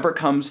 and whoever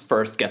comes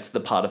first gets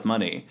the pot of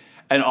money.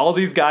 And all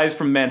these guys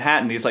from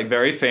Manhattan, these like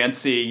very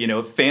fancy,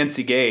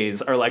 fancy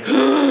gays, are like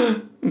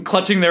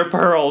clutching their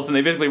pearls, and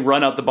they basically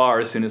run out the bar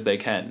as soon as they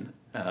can.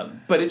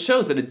 But it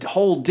shows that a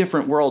whole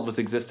different world was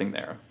existing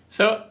there.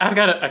 So I've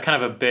got a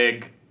kind of a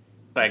big,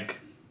 like,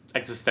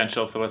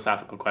 existential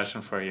philosophical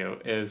question for you.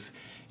 Is,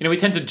 we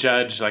tend to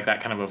judge like that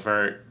kind of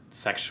overt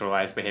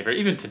sexualized behavior,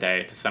 even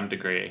today to some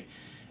degree.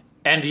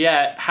 And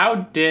yet, how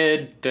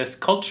did this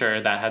culture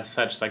that had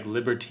such like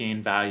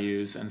libertine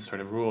values and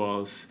sort of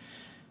rules,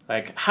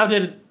 like, how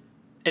did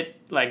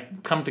it,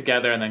 like, come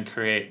together and then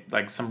create,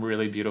 like, some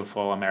really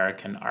beautiful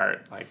American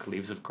art, like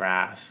Leaves of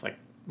Grass, like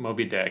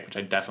Moby Dick, which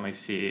I definitely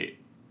see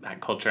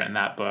that culture in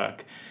that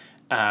book,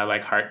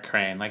 like Hart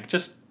Crane. Like,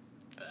 just,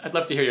 I'd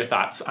love to hear your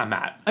thoughts on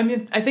that. I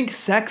mean, I think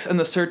sex and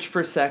the search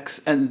for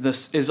sex and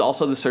this is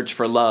also the search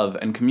for love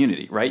and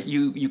community, right?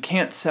 You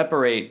can't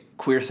separate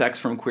queer sex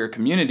from queer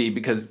community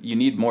because you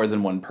need more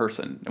than one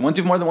person. And once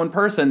you have more than one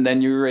person,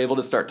 then you're able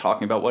to start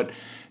talking about what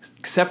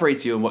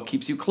separates you and what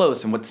keeps you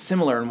close and what's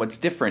similar and what's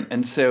different.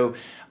 And so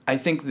I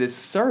think this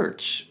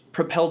search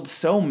propelled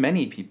so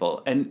many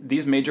people. And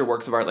these major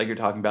works of art, like you're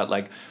talking about,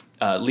 like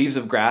Leaves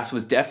of Grass,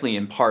 was definitely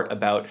in part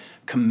about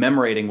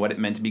commemorating what it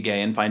meant to be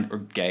gay and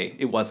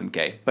it wasn't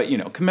gay,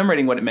 but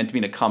commemorating what it meant to be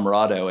in a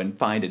camarado and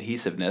find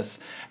adhesiveness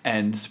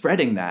and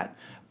spreading that.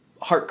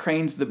 Hart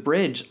Crane's The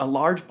Bridge, a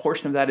large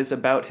portion of that is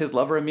about his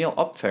lover Emil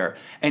Opfer,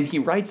 and he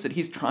writes that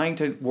he's trying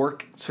to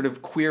work sort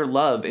of queer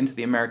love into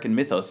the American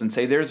mythos and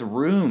say there's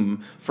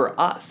room for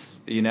us,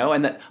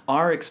 and that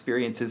our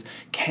experiences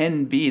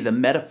can be the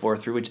metaphor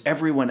through which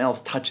everyone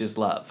else touches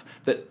love,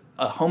 that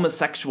a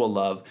homosexual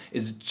love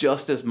is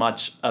just as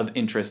much of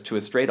interest to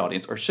a straight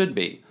audience, or should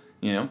be,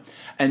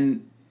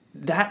 and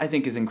that, I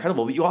think, is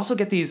incredible. But you also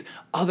get these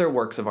other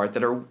works of art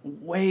that are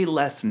way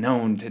less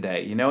known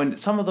today, and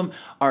some of them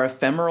are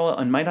ephemeral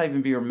and might not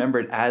even be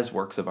remembered as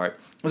works of art.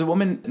 There's a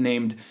woman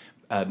named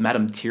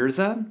Madame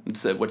Tirza.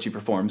 It's what she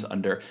performs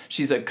under.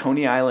 She's a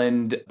Coney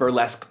Island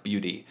burlesque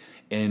beauty.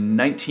 In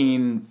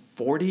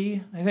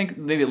 1940, I think,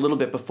 maybe a little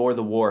bit before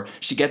the war,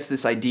 she gets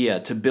this idea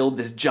to build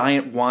this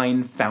giant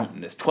wine fountain,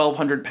 this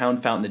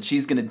 1,200-pound fountain that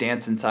she's going to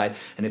dance inside,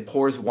 and it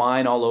pours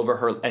wine all over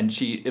her, and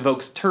she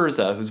evokes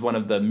Tirza, who's one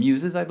of the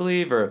muses, I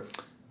believe, or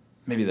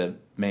maybe the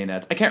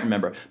Maenads. I can't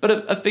remember,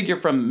 but a figure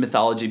from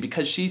mythology,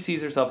 because she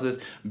sees herself as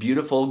this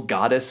beautiful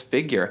goddess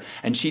figure.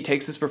 And she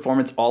takes this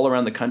performance all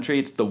around the country.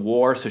 It's the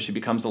war, so she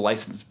becomes a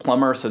licensed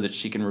plumber so that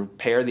she can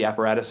repair the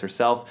apparatus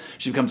herself.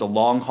 She becomes a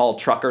long-haul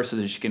trucker so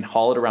that she can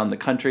haul it around the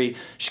country.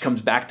 She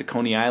comes back to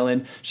Coney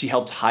Island. She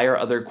helps hire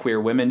other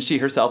queer women. She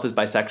herself is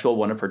bisexual.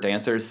 One of her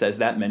dancers says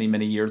that many,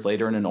 many years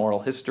later in an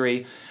oral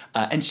history.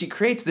 And she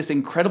creates this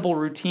incredible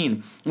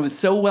routine. It was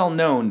so well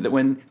known that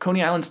when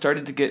Coney Island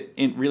started to get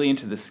really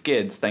into the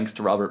skids, thanks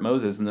to Robert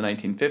Moses in the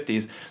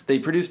 1950s, they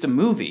produced a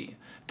movie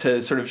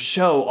to sort of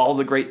show all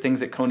the great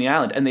things at Coney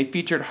Island. And they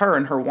featured her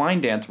and her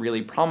wine dance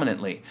really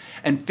prominently.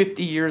 And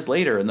 50 years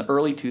later, in the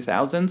early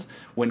 2000s,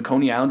 when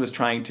Coney Island was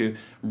trying to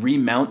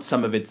remount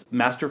some of its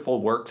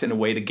masterful works in a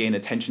way to gain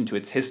attention to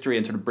its history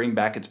and sort of bring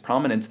back its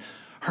prominence,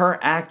 her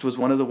act was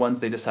one of the ones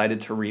they decided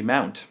to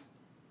remount.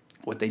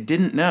 What they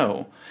didn't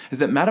know is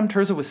that Madame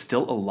Tirza was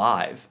still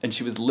alive, and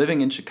she was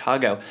living in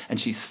Chicago, and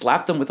she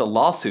slapped them with a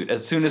lawsuit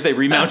as soon as they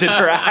remounted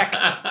her act.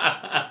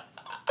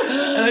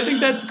 And I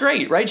think that's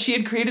great, right? She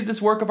had created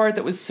this work of art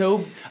that was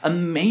so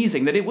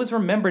amazing that it was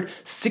remembered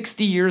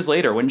 60 years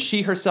later when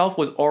she herself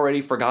was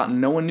already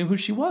forgotten. No one knew who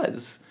she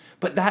was.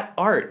 But that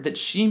art that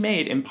she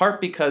made, in part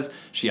because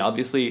she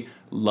obviously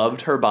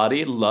loved her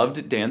body,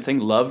 loved dancing,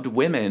 loved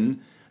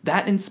women,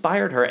 that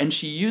inspired her, and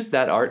she used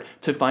that art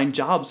to find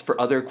jobs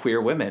for other queer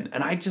women.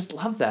 And I just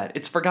love that.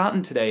 It's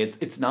forgotten today.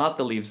 It's not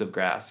the Leaves of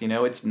Grass,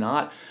 it's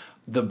not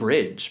the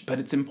bridge, but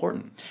it's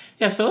important.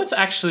 Yeah, so let's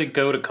actually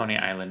go to Coney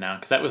Island now,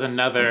 because that was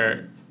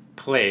another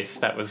place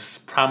that was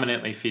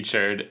prominently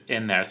featured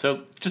in there.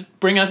 So just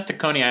bring us to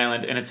Coney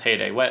Island in its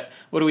heyday. What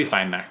do we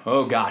find there?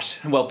 Oh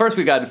gosh. Well, first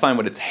we got to find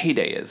what its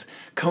heyday is.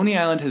 Coney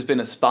Island has been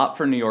a spot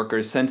for New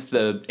Yorkers since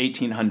the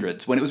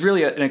 1800s, when it was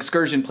really an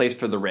excursion place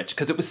for the rich,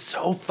 because it was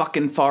so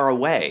fucking far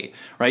away,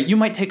 right? You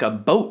might take a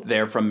boat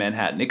there from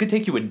Manhattan. It could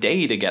take you a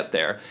day to get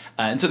there.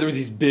 And so there were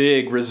these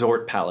big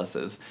resort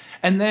palaces.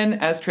 And then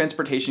as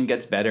transportation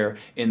gets better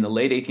in the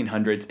late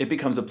 1800s, it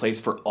becomes a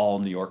place for all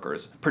New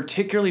Yorkers,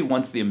 particularly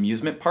once the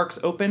amusement parks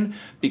open,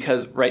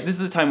 because, right, this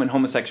is the time when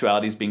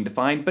homosexuality is being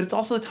defined, but it's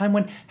also the time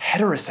when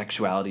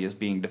heterosexuality is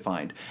being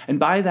defined. And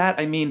by that,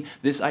 I mean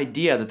this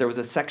idea that there was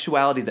a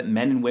sexuality that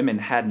men and women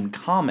had in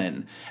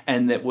common,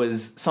 and that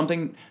was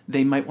something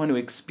they might want to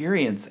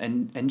experience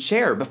and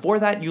share. Before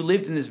that, you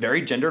lived in this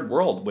very gendered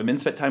world. Women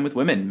spent time with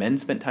women, men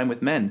spent time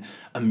with men.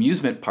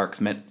 Amusement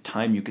parks meant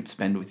time you could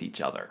spend with each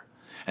other.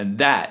 And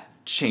that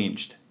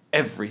changed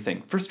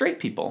everything for straight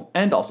people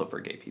and also for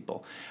gay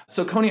people.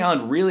 So Coney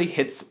Island really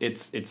hits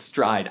its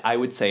stride, I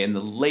would say, in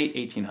the late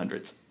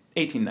 1800s.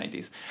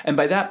 1890s. And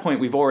by that point,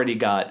 we've already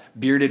got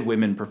bearded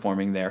women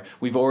performing there.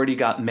 We've already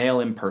got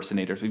male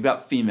impersonators. We've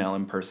got female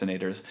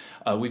impersonators.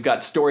 We've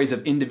got stories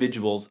of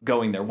individuals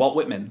going there. Walt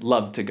Whitman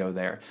loved to go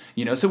there.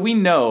 So we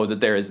know that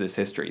there is this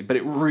history, but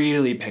it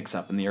really picks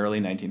up in the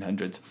early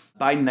 1900s.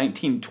 By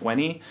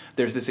 1920,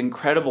 there's this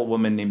incredible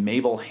woman named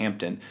Mabel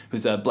Hampton,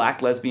 who's a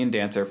black lesbian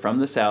dancer from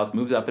the South,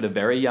 moves up at a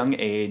very young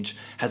age,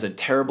 has a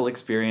terrible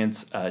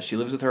experience. She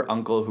lives with her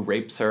uncle who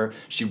rapes her.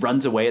 She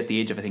runs away at the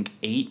age of, I think,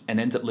 8 and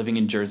ends up living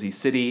in Jersey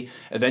City.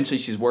 Eventually,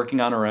 she's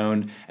working on her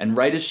own. And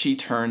right as she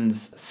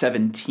turns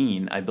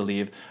 17, I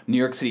believe, New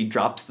York City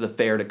drops the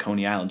fare to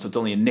Coney Island. So it's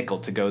only a nickel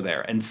to go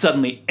there. And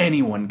suddenly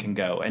anyone can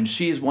go. And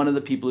she is one of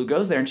the people who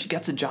goes there, and she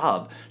gets a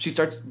job. She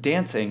starts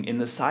dancing in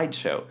the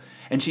sideshow.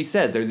 And she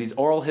says there are these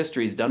oral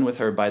histories done with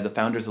her by the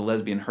founders of the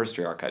Lesbian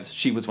History Archives.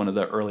 She was one of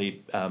the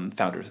early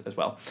founders as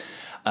well.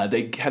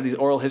 They have these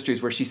oral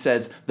histories where she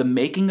says, the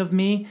making of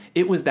me,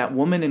 it was that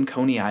woman in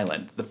Coney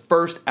Island, the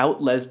first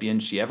out lesbian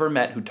she ever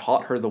met who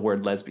taught her the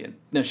word lesbian.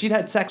 Now, she'd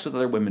had sex with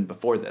other women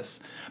before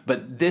this,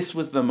 but this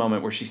was the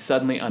moment where she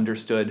suddenly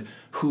understood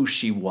who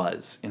she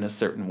was in a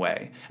certain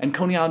way. And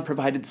Coney Island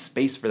provided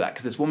space for that,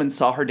 because this woman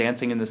saw her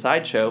dancing in the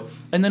sideshow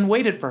and then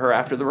waited for her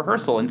after the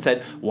rehearsal and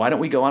said, why don't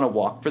we go on a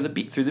walk through the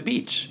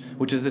beach,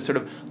 which is this sort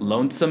of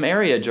lonesome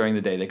area during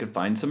the day. They could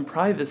find some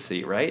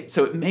privacy, right?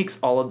 So it makes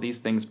all of these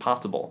things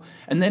possible.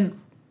 And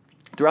then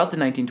throughout the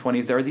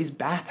 1920s, there are these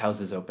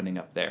bathhouses opening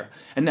up there.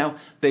 And now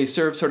they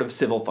serve sort of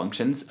civil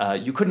functions.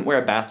 You couldn't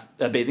wear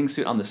a bathing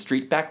suit on the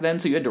street back then,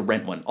 so you had to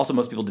rent one. Also,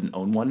 most people didn't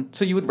own one,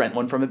 so you would rent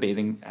one from a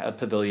bathing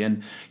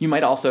pavilion. You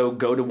might also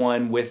go to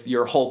one with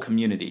your whole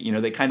community.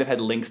 They kind of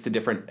had links to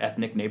different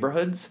ethnic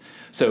neighborhoods.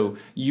 So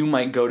you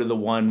might go to the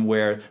one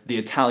where the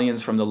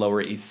Italians from the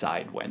Lower East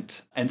Side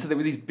went. And so there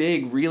were these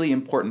big, really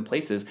important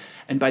places.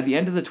 And by the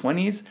end of the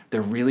 20s,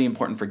 they're really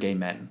important for gay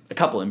men, a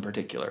couple in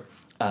particular.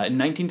 In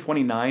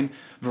 1929,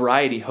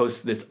 Variety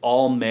hosts this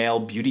all-male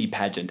beauty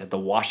pageant at the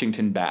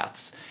Washington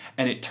Baths,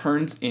 and it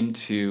turns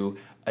into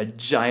a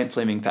giant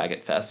flaming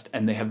faggot fest,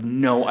 and they have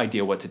no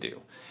idea what to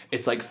do.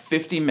 It's like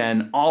 50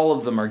 men, all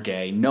of them are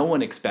gay, no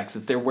one expects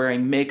it, they're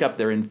wearing makeup,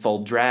 they're in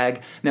full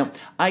drag. Now,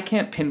 I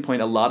can't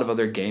pinpoint a lot of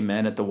other gay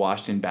men at the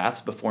Washington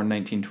Baths before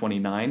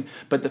 1929,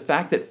 but the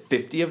fact that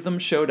 50 of them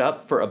showed up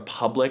for a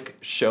public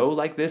show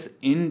like this,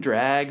 in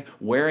drag,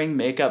 wearing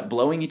makeup,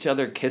 blowing each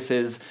other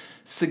kisses,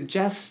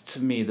 suggests to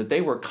me that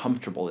they were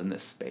comfortable in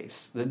this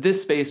space, that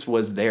this space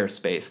was their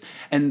space.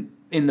 And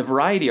in the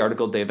Variety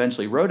article they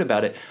eventually wrote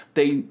about it,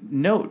 they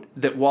note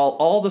that while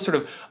all the sort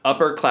of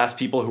upper class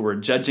people who were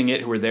judging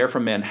it, who were there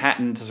from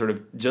Manhattan to sort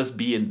of just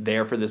be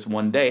there for this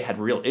one day, had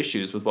real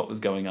issues with what was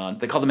going on.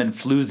 They call them men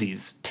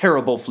floozies,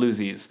 terrible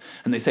floozies,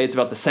 and they say it's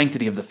about the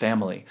sanctity of the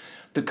family.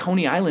 The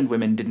Coney Island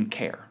women didn't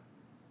care.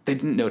 They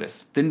didn't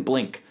notice, didn't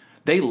blink.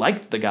 They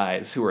liked the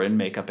guys who were in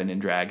makeup and in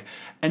drag.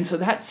 And so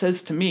that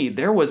says to me,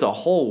 there was a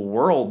whole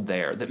world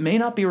there that may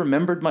not be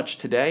remembered much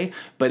today,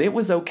 but it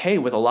was okay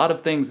with a lot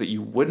of things that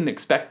you wouldn't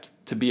expect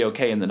to be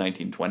okay in the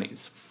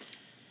 1920s.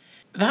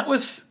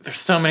 There's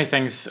so many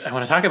things I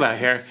want to talk about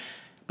here,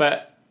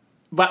 but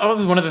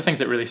one of the things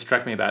that really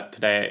struck me about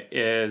today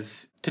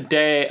is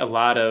today a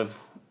lot of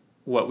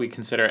what we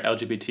consider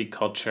LGBT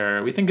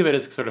culture, we think of it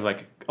as sort of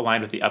like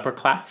aligned with the upper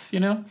class,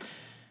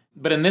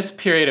 But in this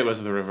period, it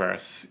was the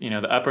reverse.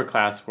 The upper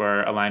class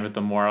were aligned with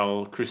the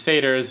moral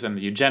crusaders and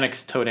the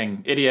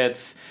eugenics-toting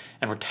idiots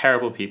and were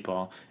terrible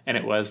people. And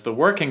it was the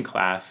working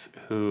class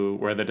who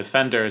were the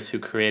defenders, who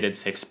created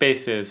safe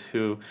spaces,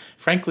 who,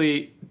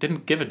 frankly,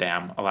 didn't give a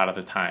damn a lot of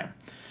the time.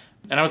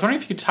 And I was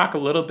wondering if you could talk a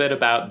little bit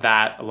about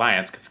that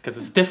alliance, because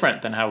it's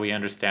different than how we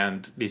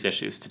understand these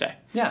issues today.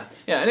 Yeah.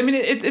 And I mean,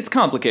 it's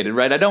complicated,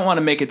 right? I don't want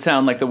to make it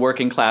sound like the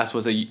working class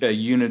was a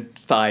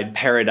unified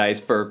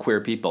paradise for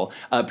queer people.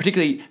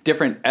 Particularly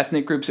different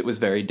ethnic groups, it was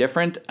very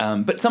different.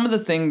 But some of the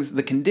things,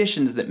 the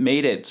conditions that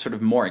made it sort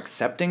of more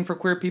accepting for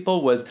queer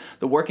people was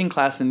the working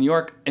class in New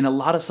York, in a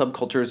lot of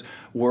subcultures,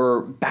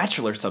 were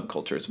bachelor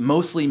subcultures,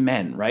 mostly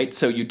men, right?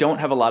 So you don't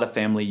have a lot of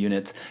family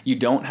units. You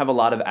don't have a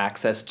lot of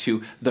access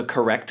to the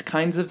correct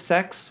kinds of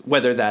sex,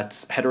 whether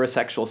that's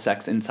heterosexual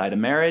sex inside a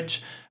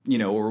marriage,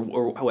 or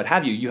what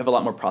have you. You have a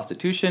lot more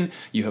prostitution.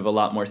 You have a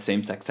lot more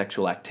same-sex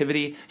sexual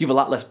activity. You have a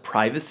lot less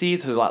privacy.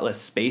 So there's a lot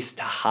less space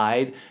to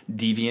hide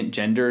deviant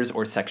genders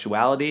or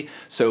sexuality.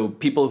 So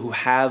people who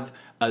have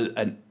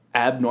an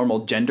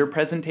abnormal gender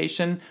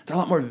presentation, they're a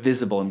lot more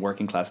visible in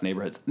working class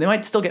neighborhoods. They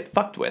might still get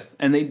fucked with,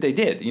 and they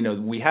did.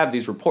 We have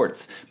these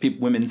reports, trans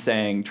women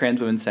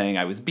saying,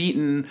 I was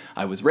beaten,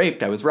 I was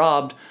raped, I was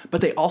robbed, but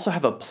they also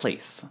have a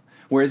place.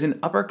 Whereas in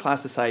upper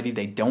class society,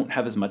 they don't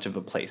have as much of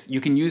a place. You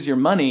can use your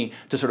money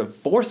to sort of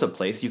force a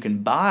place. You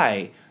can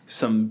buy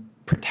some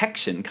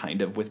protection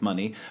kind of with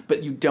money,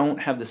 but you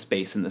don't have the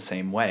space in the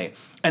same way.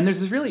 And there's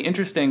this really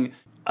interesting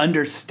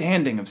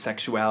understanding of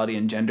sexuality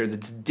and gender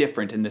that's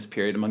different in this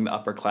period among the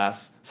upper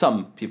class,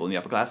 some people in the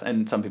upper class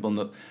and some people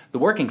in the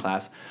working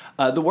class.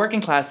 The working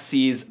class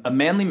sees a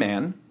manly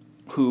man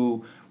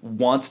who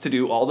wants to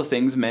do all the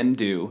things men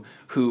do,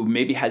 who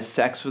maybe has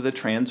sex with a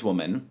trans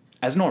woman,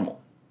 as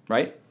normal,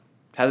 right?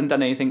 Hasn't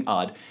done anything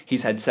odd.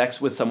 He's had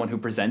sex with someone who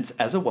presents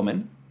as a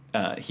woman.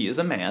 He is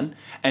a man.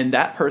 And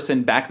that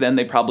person, back then,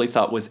 they probably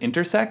thought was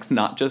intersex,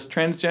 not just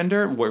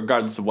transgender,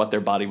 regardless of what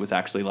their body was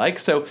actually like.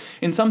 So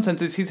in some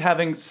senses, he's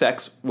having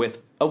sex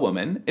with a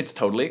woman. It's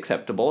totally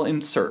acceptable in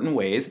certain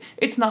ways.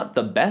 It's not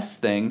the best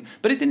thing,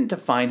 but it didn't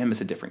define him as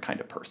a different kind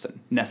of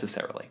person,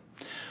 necessarily.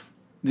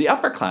 The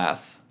upper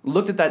class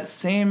looked at that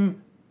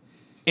same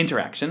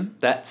interaction,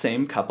 that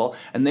same couple,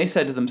 and they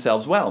said to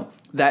themselves, well,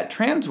 that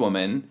trans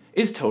woman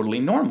is totally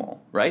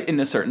normal, right? In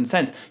a certain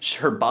sense.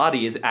 Her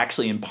body is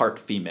actually in part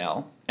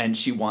female, and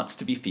she wants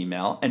to be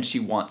female, and she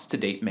wants to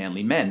date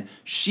manly men.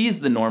 She's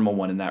the normal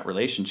one in that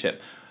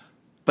relationship.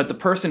 But the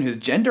person whose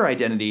gender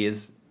identity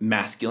is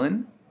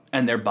masculine,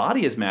 and their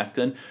body is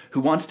masculine,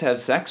 who wants to have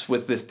sex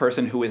with this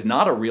person who is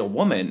not a real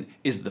woman,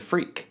 is the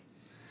freak.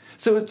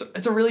 So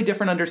it's a really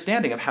different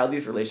understanding of how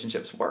these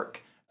relationships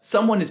work.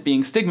 Someone is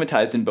being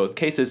stigmatized in both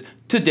cases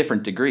to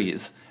different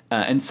degrees,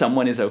 and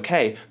someone is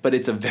okay, but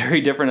it's a very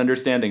different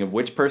understanding of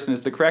which person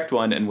is the correct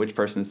one and which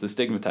person is the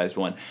stigmatized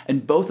one.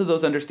 And both of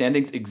those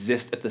understandings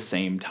exist at the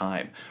same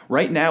time.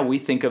 Right now, we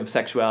think of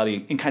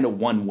sexuality in kind of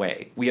one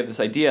way. We have this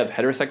idea of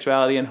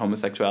heterosexuality and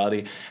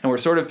homosexuality, and we're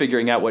sort of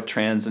figuring out what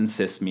trans and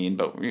cis mean,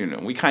 but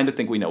we kind of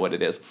think we know what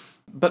it is.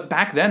 But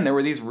back then, there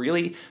were these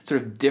really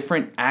sort of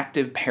different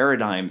active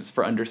paradigms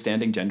for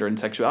understanding gender and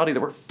sexuality that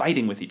were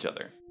fighting with each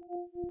other.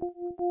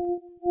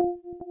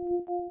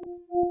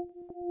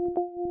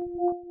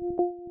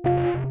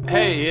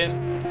 Hey,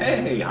 Ian.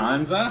 Hey,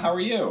 Hansa, how are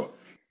you?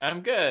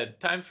 I'm good.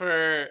 Time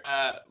for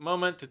a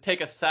moment to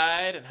take a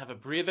side and have a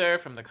breather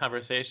from the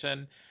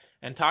conversation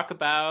and talk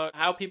about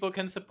how people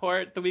can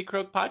support the We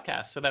Croak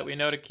podcast so that we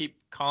know to keep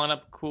calling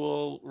up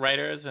cool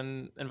writers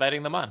and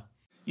inviting them on.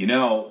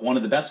 One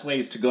of the best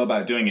ways to go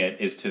about doing it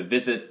is to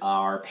visit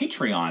our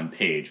Patreon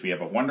page. We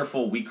have a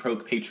wonderful We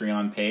Croak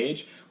Patreon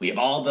page. We have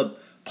all the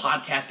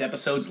podcast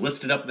episodes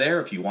listed up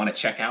there if you want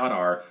to check out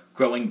our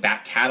growing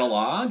back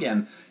catalog.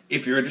 And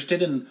if you're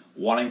interested in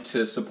wanting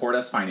to support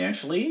us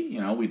financially,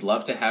 we'd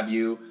love to have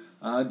you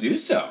do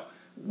so.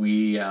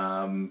 We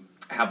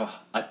have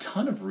a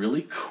ton of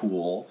really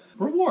cool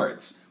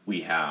rewards.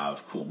 We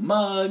have cool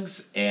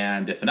mugs,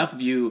 and if enough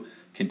of you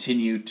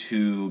continue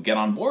to get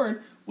on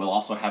board, we'll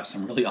also have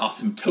some really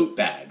awesome tote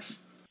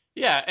bags.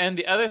 Yeah, and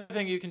the other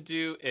thing you can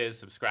do is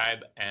subscribe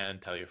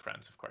and tell your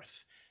friends, of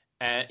course.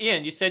 And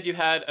Ian, you said you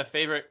had a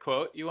favorite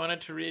quote you wanted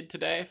to read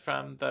today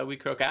from the We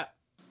Croak app.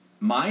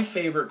 My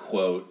favorite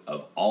quote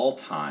of all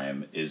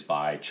time is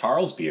by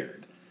Charles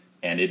Beard,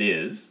 and it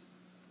is,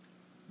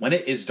 "When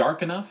it is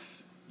dark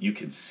enough, you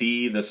can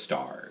see the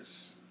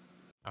stars."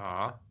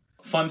 Aw.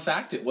 Fun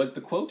fact, it was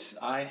the quote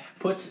I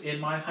put in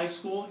my high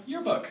school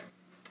yearbook.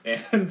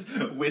 And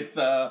with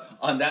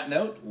on that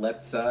note,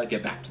 let's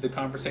get back to the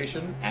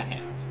conversation at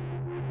hand.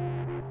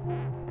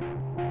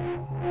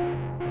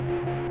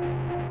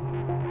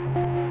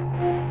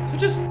 So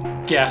just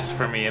guess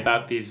for me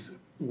about these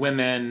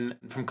women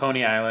from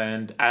Coney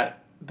Island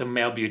at the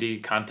male beauty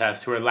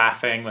contest who are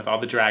laughing with all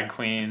the drag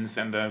queens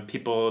and the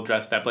people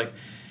dressed up. Like,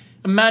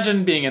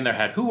 imagine being in their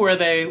head. Who were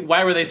they?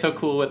 Why were they so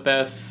cool with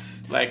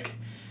this? Like,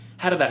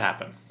 how did that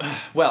happen?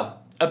 Well,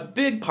 a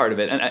big part of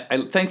it, and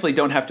I thankfully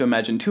don't have to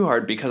imagine too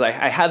hard because I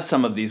have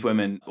some of these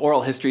women,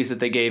 oral histories that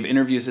they gave,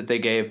 interviews that they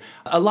gave.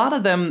 A lot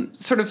of them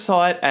sort of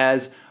saw it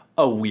as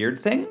a weird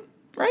thing,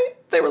 right?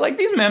 They were like,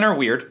 these men are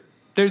weird.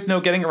 There's no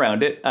getting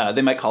around it.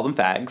 They might call them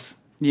fags,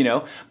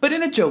 but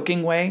in a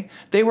joking way.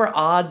 They were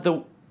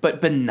odd,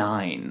 but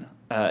benign.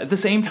 At the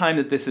same time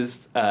that this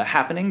is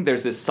happening,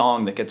 there's this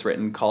song that gets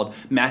written called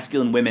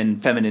Masculine Women,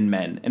 Feminine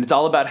Men. And it's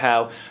all about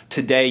how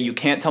today you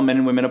can't tell men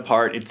and women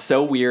apart. It's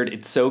so weird.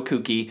 It's so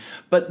kooky.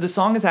 But the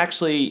song is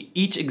actually,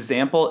 each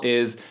example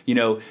is,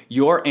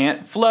 your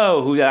Aunt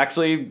Flo, who's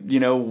actually,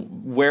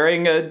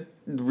 wearing a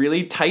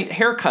really tight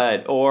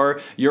haircut,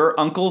 or your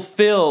Uncle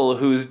Phil,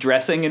 who's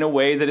dressing in a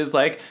way that is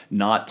like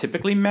not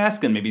typically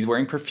masculine. Maybe he's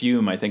wearing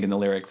perfume, I think, in the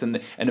lyrics, and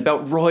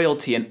about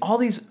royalty and all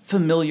these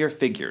familiar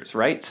figures,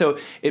 right? So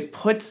it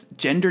puts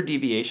gender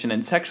deviation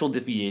and sexual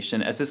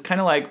deviation as this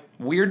kind of like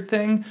weird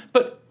thing,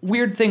 but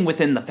weird thing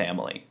within the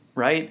family,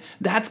 right?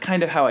 That's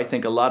kind of how I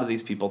think a lot of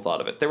these people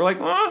thought of it. They were like,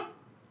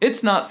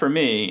 it's not for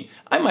me.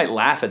 I might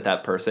laugh at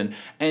that person,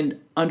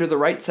 and under the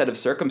right set of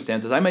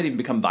circumstances, I might even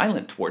become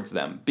violent towards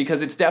them,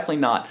 because it's definitely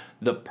not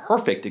the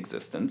perfect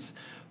existence,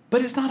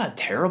 but it's not a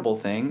terrible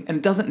thing, and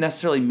it doesn't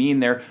necessarily mean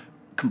they're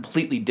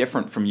completely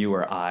different from you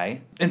or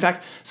I. In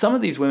fact, some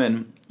of these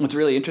women, what's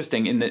really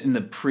interesting, in the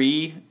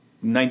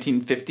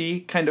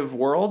pre-1950 kind of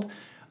world,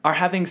 are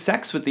having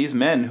sex with these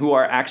men who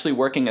are actually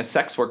working as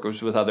sex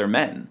workers with other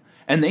men,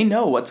 and they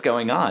know what's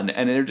going on,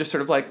 and they're just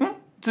sort of like,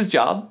 it's his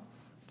job.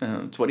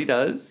 It's what he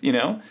does,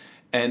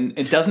 and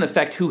it doesn't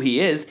affect who he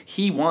is.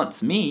 He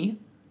wants me,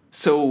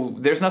 so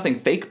there's nothing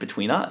fake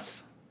between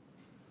us.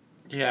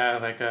 Yeah,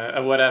 like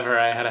a whatever,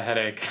 I had a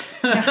headache.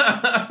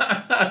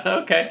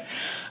 Okay.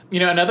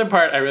 Another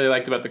part I really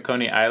liked about the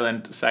Coney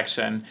Island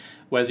section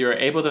was you were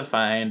able to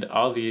find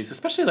all these,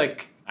 especially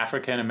like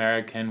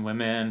African-American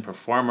women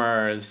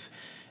performers.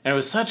 And it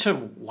was such a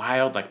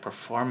wild, like,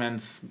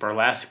 performance,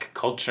 burlesque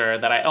culture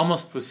that I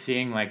almost was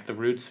seeing, like, the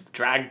roots of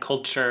drag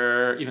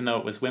culture, even though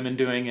it was women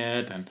doing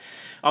it, and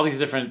all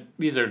these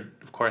are,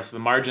 of course, the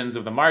margins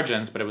of the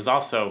margins, but it was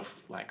also,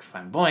 like,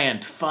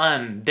 flamboyant,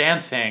 fun,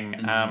 dancing.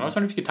 Mm-hmm. I was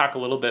wondering if you could talk a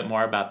little bit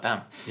more about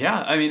them.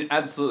 Yeah, I mean,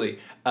 absolutely.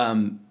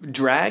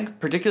 Drag,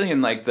 particularly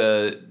in, like,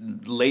 the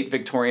late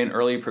Victorian,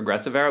 early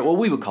progressive era, well,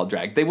 we would call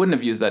drag. They wouldn't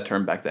have used that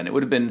term back then. It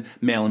would have been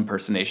male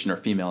impersonation or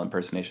female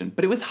impersonation,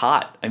 but it was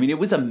hot. I mean, it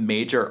was a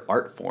major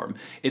art form.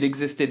 It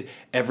existed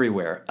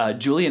everywhere.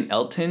 Julian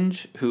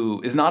Eltinge,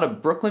 who is not a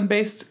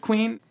Brooklyn-based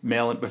queen,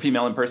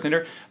 female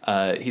impersonator,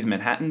 he's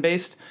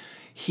Manhattan-based.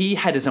 He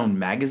had his own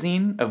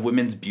magazine of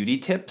women's beauty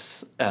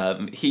tips.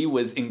 He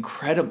was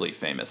incredibly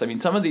famous. I mean,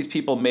 some of these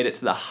people made it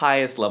to the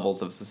highest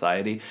levels of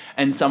society,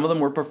 and some of them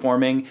were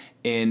performing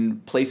in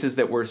places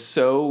that were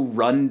so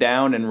run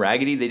down and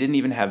raggedy they didn't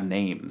even have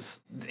names.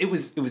 It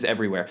was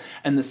everywhere.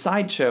 And the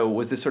sideshow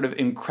was this sort of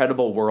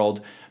incredible world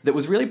that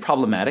was really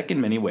problematic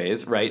in many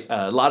ways, right?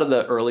 A lot of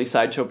the early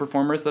sideshow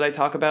performers that I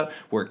talk about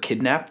were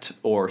kidnapped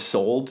or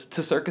sold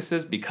to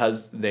circuses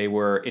because they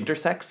were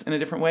intersex in a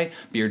different way.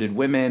 Bearded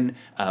women,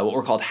 what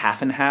were called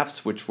half and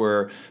halves, which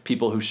were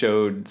people who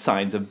showed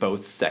signs of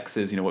both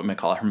sexes, what we might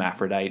call a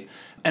hermaphrodite.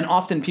 And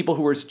often people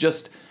who were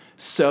just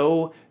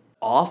so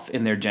off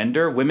in their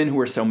gender, women who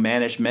were so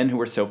mannish, men who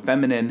were so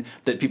feminine,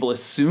 that people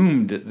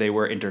assumed they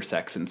were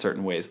intersex in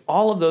certain ways.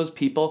 All of those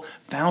people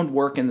found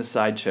work in the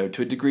sideshow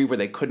to a degree where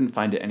they couldn't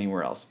find it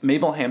anywhere else.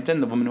 Mabel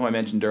Hampton, the woman who I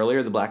mentioned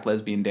earlier, the black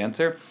lesbian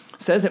dancer,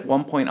 says at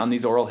one point on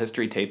these oral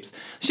history tapes,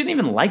 she didn't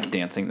even like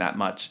dancing that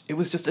much. It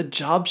was just a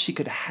job she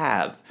could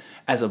have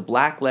as a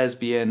black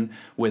lesbian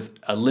with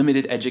a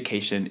limited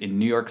education in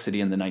New York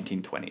City in the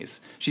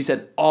 1920s. She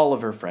said all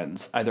of her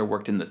friends either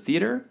worked in the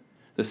theater,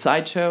 the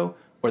sideshow,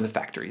 or the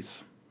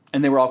factories,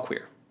 and they were all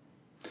queer.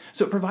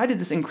 So it provided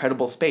this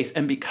incredible space,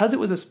 and because it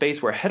was a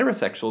space where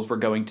heterosexuals were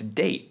going to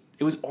date,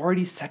 It was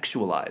already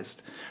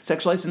sexualized.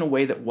 Sexualized in a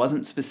way that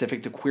wasn't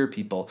specific to queer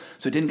people,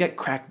 so it didn't get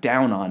cracked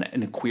down on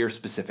in a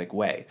queer-specific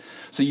way.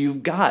 So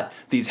you've got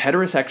these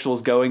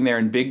heterosexuals going there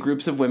in big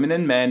groups of women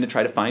and men to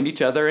try to find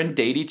each other and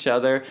date each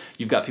other.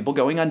 You've got people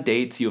going on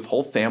dates. You have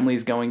whole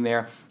families going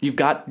there. You've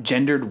got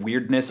gendered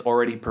weirdness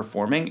already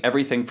performing.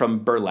 Everything from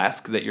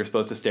burlesque that you're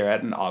supposed to stare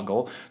at and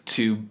ogle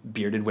to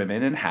bearded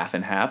women and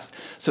half-and-halves.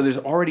 So there's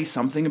already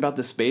something about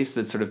the space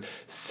that's sort of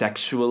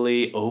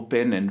sexually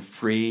open and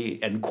free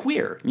and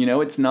queer. You know,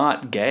 it's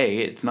not gay.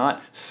 It's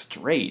not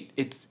straight.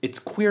 It's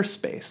queer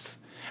space.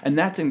 And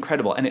that's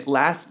incredible. And it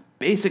lasts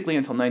basically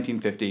until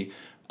 1950.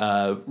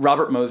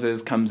 Robert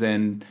Moses comes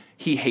in.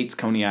 He hates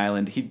Coney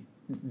Island. He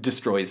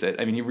destroys it.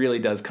 I mean, he really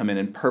does come in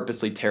and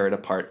purposely tear it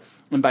apart.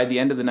 And by the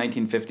end of the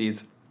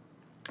 1950s,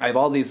 I have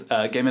all these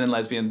gay men and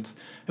lesbians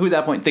who at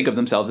that point think of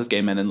themselves as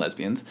gay men and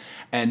lesbians,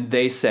 and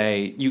they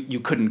say, you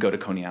couldn't go to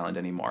Coney Island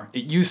anymore.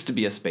 It used to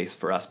be a space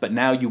for us, but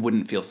now you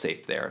wouldn't feel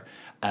safe there.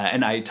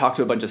 And I talked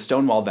to a bunch of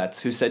Stonewall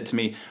vets who said to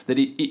me that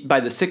by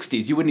the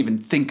 60s, you wouldn't even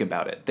think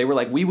about it. They were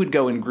like, we would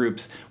go in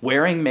groups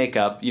wearing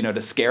makeup, you know,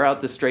 to scare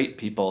out the straight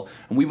people,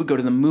 and we would go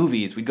to the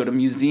movies, we'd go to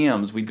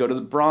museums, we'd go to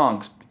the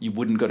Bronx. You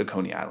wouldn't go to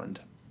Coney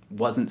Island.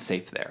 Wasn't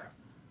safe there.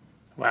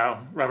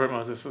 Wow, Robert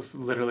Moses was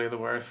literally the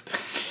worst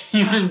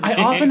human being.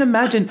 I often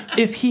imagine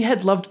if he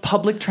had loved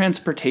public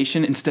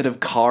transportation instead of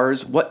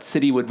cars, what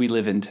city would we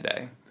live in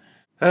today?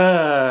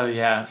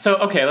 Yeah. So,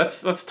 okay,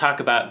 let's talk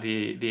about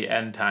the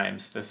end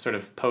times, this sort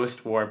of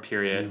post-war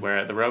period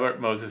where the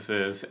Robert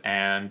Moseses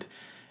and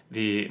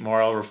the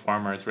moral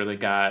reformers really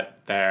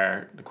got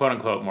their,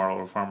 quote-unquote moral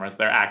reformers,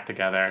 their act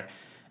together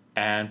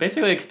and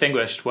basically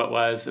extinguished what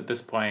was, at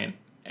this point,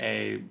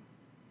 a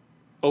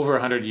over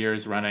 100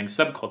 years running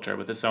subculture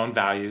with its own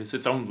values,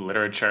 its own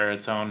literature,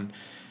 its own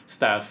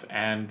stuff,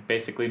 and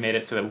basically made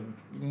it so that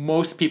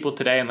most people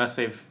today, unless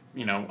they've,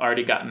 you know,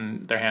 already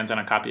gotten their hands on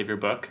a copy of your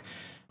book,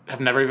 have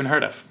never even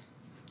heard of.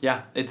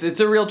 Yeah, it's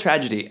a real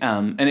tragedy.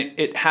 And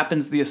it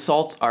happens, the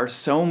assaults are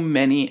so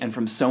many and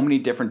from so many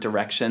different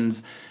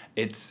directions,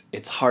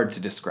 it's hard to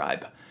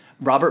describe.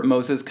 Robert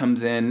Moses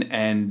comes in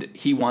and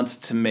he wants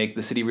to make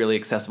the city really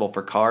accessible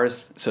for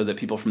cars so that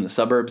people from the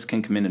suburbs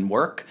can come in and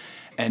work.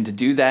 And to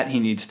do that, he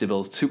needs to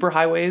build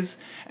superhighways,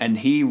 and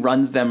he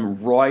runs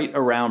them right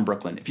around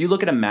Brooklyn. If you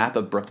look at a map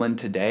of Brooklyn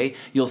today,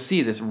 you'll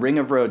see this ring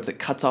of roads that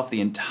cuts off the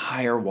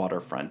entire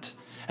waterfront.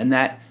 And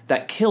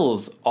that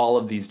kills all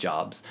of these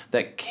jobs.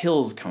 That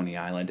kills Coney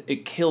Island.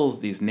 It kills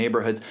these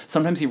neighborhoods.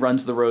 Sometimes he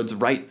runs the roads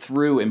right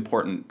through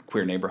important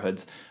queer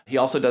neighborhoods. He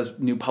also does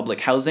new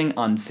public housing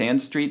on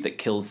Sand Street that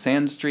kills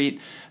Sand Street.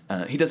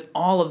 He does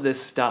all of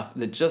this stuff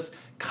that just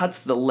cuts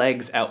the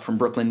legs out from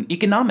Brooklyn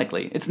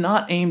economically. It's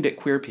not aimed at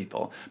queer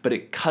people, but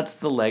it cuts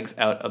the legs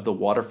out of the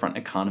waterfront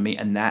economy,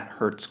 and that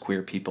hurts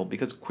queer people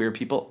because queer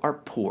people are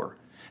poor.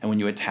 And when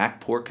you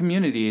attack poor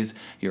communities,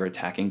 you're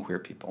attacking queer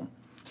people.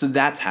 So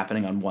that's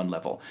happening on one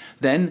level.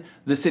 Then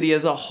the city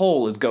as a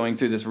whole is going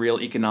through this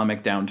real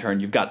economic downturn.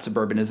 You've got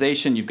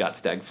suburbanization, you've got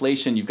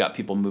stagflation, you've got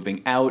people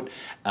moving out,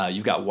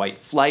 you've got white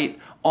flight.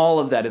 All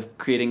of that is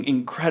creating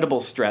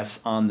incredible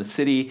stress on the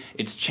city.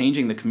 It's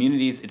changing the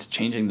communities, it's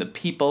changing the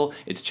people,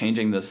 it's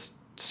changing the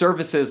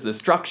services, the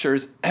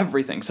structures,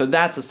 everything. So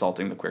that's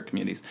assaulting the queer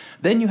communities.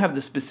 Then you have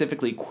the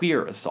specifically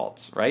queer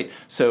assaults, right?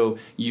 So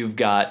you've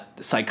got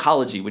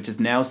psychology, which is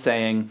now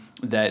saying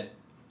that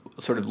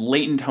sort of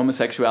latent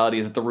homosexuality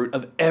is at the root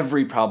of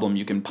every problem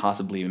you can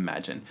possibly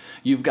imagine.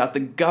 You've got the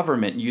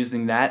government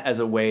using that as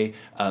a way,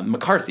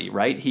 McCarthy,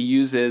 right? He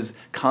uses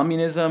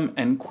communism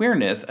and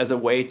queerness as a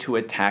way to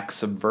attack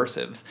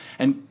subversives.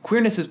 And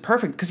queerness is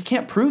perfect because you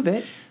can't prove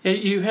it. Yeah,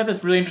 you have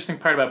this really interesting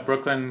part about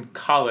Brooklyn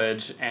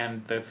College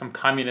and some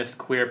communist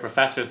queer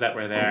professors that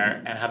were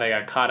there and how they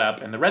got caught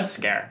up in the Red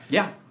Scare.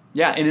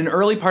 Yeah, in an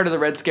early part of the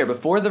Red Scare,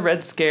 before the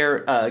Red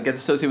Scare gets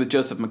associated with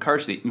Joseph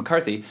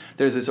McCarthy,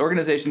 there's this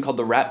organization called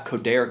the Rap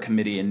Coderre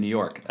Committee in New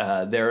York.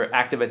 They're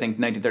active, I think,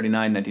 1939,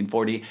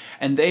 1940,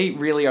 and they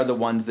really are the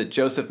ones that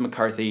Joseph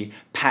McCarthy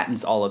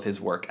patents all of his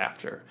work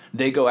after.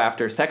 They go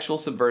after sexual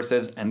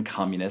subversives and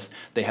communists.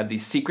 They have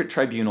these secret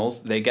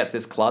tribunals. They get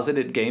this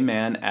closeted gay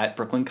man at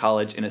Brooklyn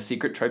College in a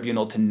secret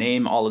tribunal to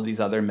name all of these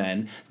other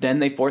men. Then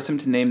they force him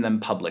to name them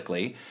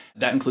publicly.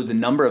 That includes a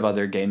number of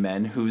other gay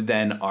men who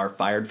then are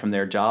fired from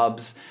their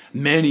jobs.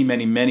 Many,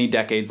 many, many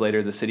decades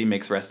later, the city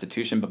makes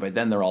restitution, but by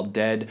then they're all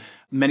dead.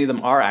 Many of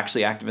them are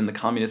actually active in the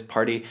Communist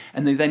Party,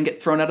 and they then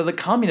get thrown out of the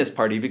Communist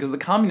Party because the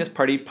Communist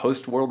Party,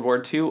 post-World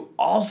War II,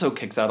 also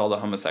kicks out all the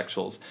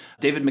homosexuals.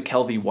 David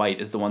McKelvey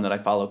White is the one that I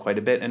follow quite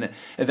a bit, and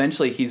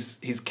eventually he's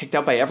kicked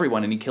out by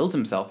everyone, and he kills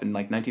himself in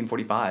like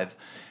 1945.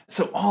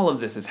 So all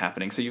of this is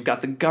happening. So you've got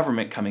the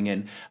government coming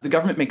in. The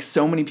government makes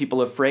so many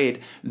people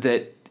afraid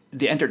that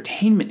the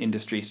entertainment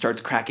industry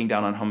starts cracking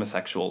down on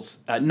homosexuals,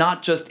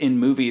 not just in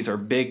movies or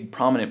big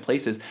prominent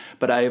places,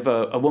 but I have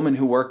a woman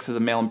who works as a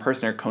male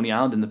impersonator at Coney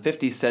Island in the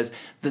 50s says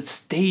the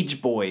stage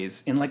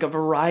boys in like a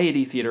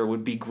variety theater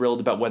would be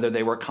grilled about whether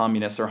they were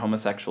communists or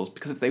homosexuals,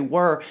 because if they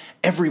were,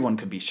 everyone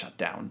could be shut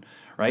down,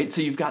 right?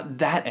 So you've got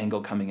that angle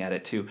coming at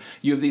it too.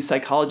 You have these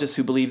psychologists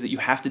who believe that you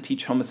have to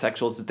teach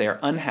homosexuals that they are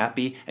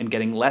unhappy and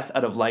getting less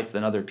out of life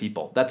than other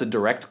people. That's a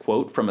direct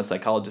quote from a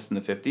psychologist in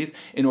the 50s,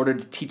 in order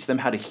to teach them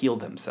how to heal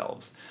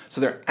themselves.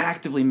 So they're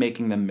actively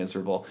making them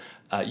miserable.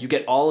 You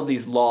get all of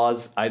these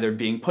laws either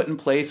being put in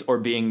place or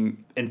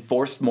being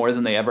enforced more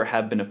than they ever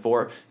have been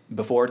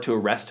before to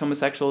arrest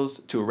homosexuals,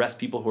 to arrest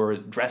people who are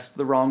dressed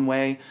the wrong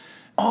way.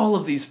 All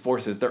of these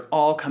forces, they're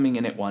all coming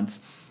in at once.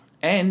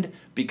 And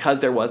because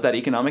there was that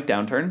economic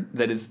downturn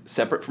that is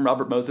separate from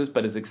Robert Moses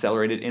but is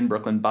accelerated in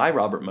Brooklyn by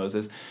Robert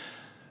Moses,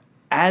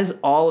 as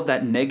all of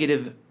that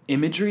negative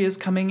imagery is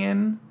coming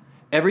in,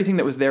 everything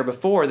that was there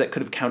before that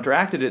could have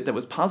counteracted it that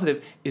was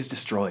positive is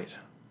destroyed.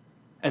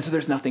 And so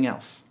there's nothing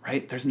else,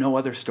 right? There's no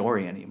other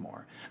story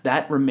anymore.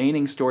 That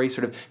remaining story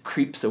sort of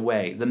creeps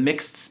away. The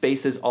mixed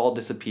spaces all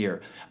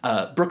disappear.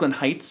 Brooklyn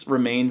Heights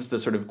remains the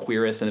sort of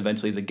queerest and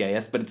eventually the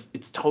gayest, but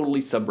it's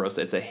totally sub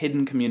rosa. It's a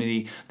hidden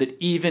community that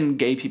even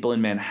gay people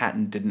in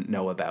Manhattan didn't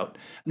know about.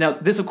 Now,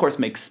 this, of course,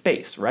 makes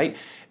space, right?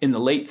 In the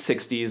late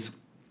 60s,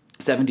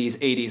 70s,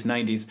 80s,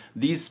 90s,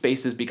 these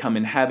spaces become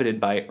inhabited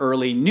by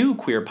early new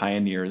queer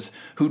pioneers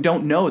who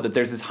don't know that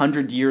there's this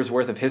 100 years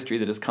worth of history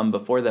that has come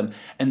before them,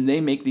 and they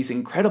make these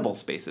incredible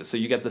spaces. So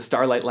you get the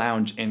Starlight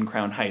Lounge in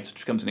Crown Heights, which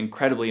becomes an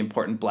incredibly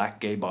important black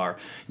gay bar.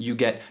 You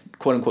get,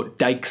 quote-unquote,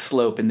 Dyke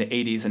Slope in the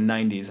 80s and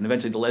 90s, and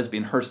eventually the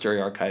Lesbian Herstory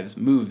Archives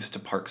moves to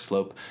Park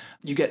Slope.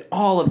 You get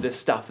all of this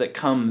stuff that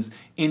comes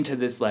into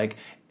this, like,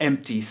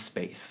 empty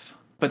space.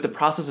 But the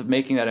process of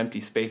making that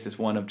empty space is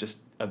one of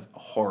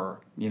horror,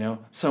 you know?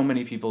 So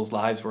many people's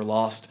lives were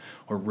lost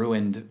or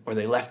ruined, or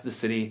they left the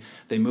city,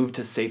 they moved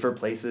to safer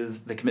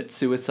places, they commit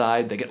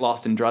suicide, they get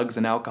lost in drugs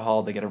and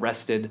alcohol, they get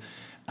arrested.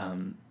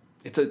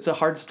 It's a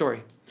hard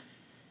story.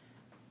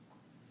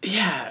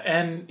 Yeah,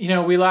 and,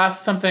 we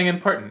lost something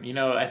important.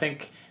 I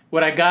think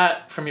what I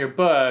got from your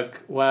book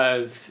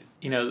was,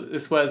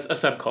 this was a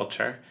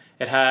subculture.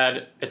 It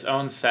had its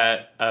own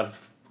set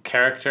of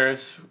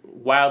characters,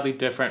 wildly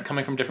different,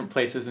 coming from different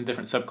places and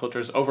different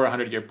subcultures over a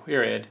 100-year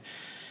period.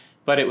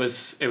 But it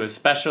was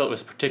special. It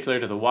was particular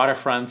to the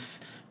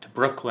waterfronts, to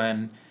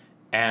Brooklyn,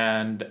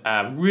 and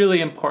really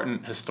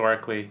important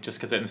historically, just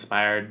because it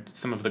inspired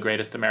some of the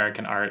greatest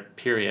American art,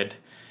 period,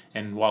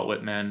 in Walt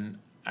Whitman,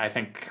 I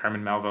think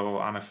Herman Melville,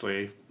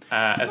 honestly,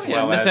 as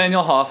well as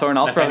Nathaniel Hawthorne.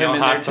 I'll throw him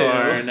in there too.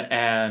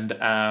 And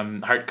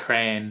Hart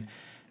Crane.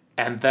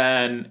 And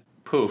then,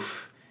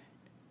 poof,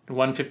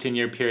 one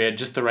 15-year period,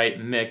 just the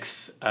right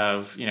mix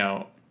of,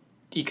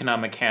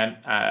 economic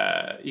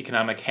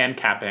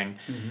hand-capping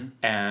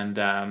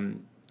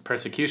and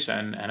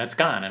persecution, and it's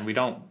gone, and we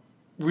don't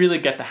really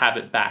get to have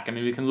it back. I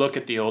mean, we can look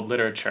at the old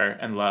literature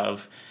and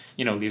love,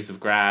 Leaves of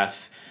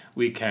Grass.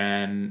 We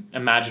can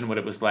imagine what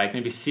it was like,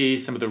 maybe see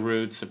some of the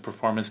roots of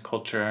performance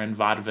culture and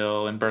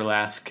vaudeville and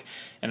burlesque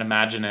and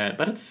imagine it.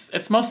 But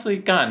it's mostly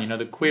gone.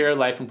 The queer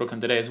life in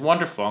Brooklyn today is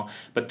wonderful,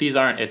 but these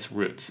aren't its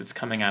roots. It's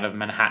coming out of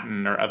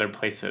Manhattan or other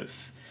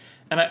places.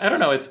 And I don't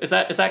know, is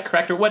that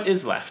correct? Or what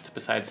is left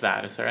besides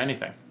that? Is there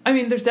anything? I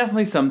mean, there's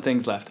definitely some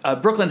things left.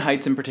 Brooklyn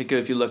Heights in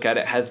particular, if you look at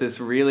it, has this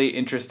really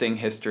interesting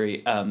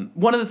history.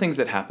 One of the things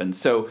that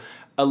happens, so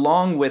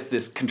along with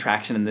this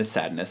contraction and this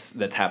sadness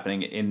that's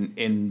happening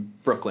in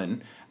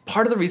Brooklyn,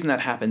 part of the reason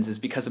that happens is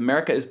because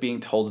America is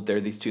being told that there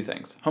are these two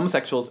things,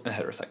 homosexuals and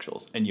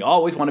heterosexuals. And you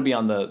always want to be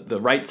on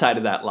the right side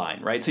of that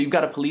line, right? So you've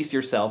got to police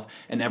yourself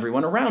and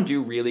everyone around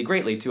you really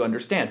greatly to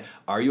understand,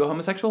 are you a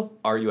homosexual?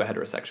 Are you a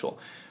heterosexual?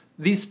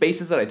 These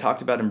spaces that I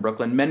talked about in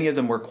Brooklyn, many of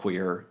them were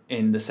queer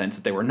in the sense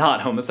that they were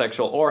not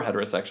homosexual or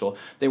heterosexual.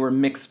 They were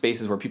mixed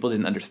spaces where people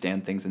didn't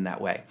understand things in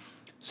that way.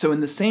 So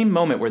in the same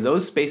moment where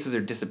those spaces are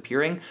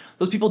disappearing,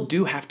 those people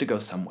do have to go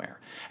somewhere.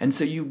 And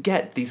so you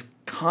get these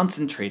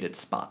concentrated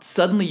spots.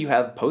 Suddenly you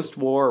have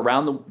post-war,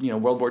 around the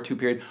World War II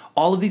period,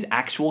 all of these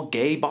actual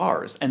gay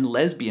bars and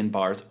lesbian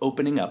bars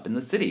opening up in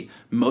the city,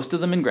 most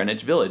of them in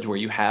Greenwich Village, where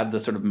you have the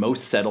sort of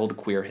most settled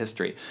queer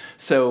history.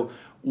 So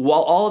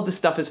while all of this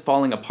stuff is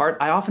falling apart,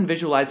 I often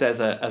visualize it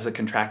as a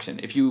contraction.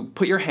 If you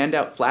put your hand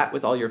out flat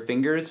with all your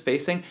fingers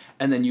facing,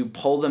 and then you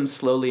pull them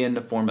slowly in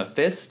to form a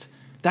fist,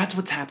 that's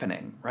what's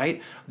happening,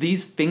 right?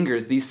 These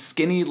fingers, these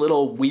skinny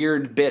little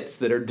weird bits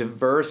that are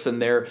diverse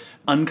and they're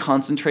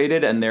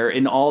unconcentrated and they're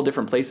in all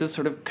different places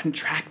sort of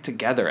contract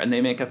together and they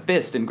make a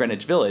fist in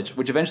Greenwich Village,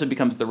 which eventually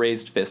becomes the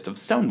raised fist of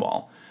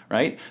Stonewall,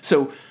 right?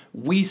 So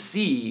we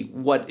see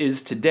what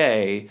is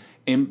today,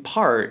 in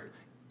part,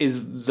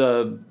 is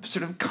the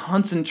sort of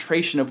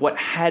concentration of what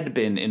had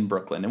been in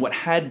Brooklyn and what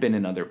had been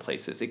in other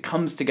places. It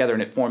comes together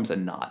and it forms a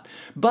knot.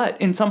 But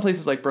in some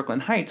places like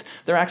Brooklyn Heights,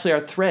 there actually are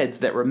threads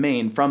that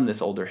remain from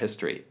this older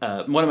history.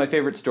 One of my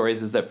favorite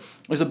stories is that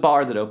there's a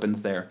bar that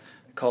opens there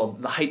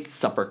called the Heights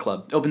Supper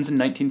Club. It opens in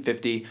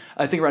 1950.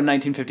 I think around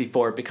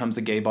 1954 it becomes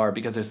a gay bar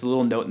because there's a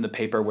little note in the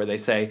paper where they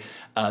say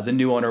the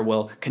new owner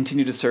will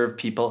continue to serve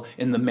people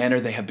in the manner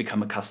they have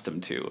become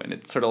accustomed to. And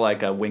it's sort of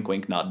like a wink,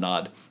 wink, nod,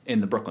 nod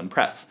in the Brooklyn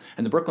Press.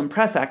 And the Brooklyn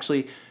Press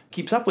actually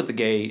keeps up with the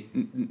gay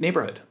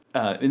neighborhood.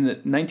 In the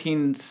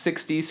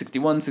 1960s,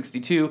 61,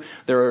 62,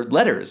 there are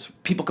letters,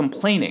 people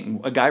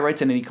complaining. A guy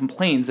writes in and he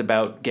complains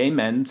about gay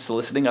men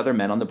soliciting other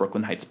men on the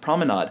Brooklyn Heights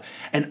promenade.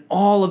 And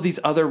all of these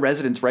other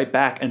residents write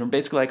back and are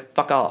basically like,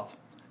 fuck off.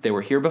 They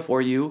were here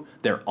before you.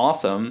 They're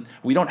awesome.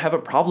 We don't have a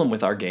problem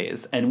with our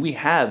gays. And we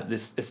have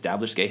this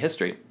established gay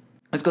history.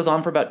 This goes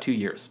on for about 2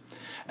 years.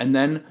 And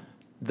then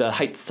the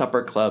Heights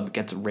Supper Club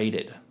gets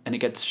raided, and it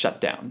gets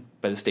shut down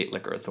by the State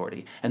Liquor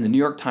Authority. And the New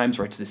York Times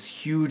writes this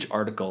huge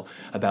article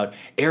about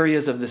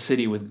areas of the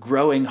city with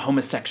growing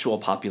homosexual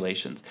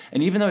populations.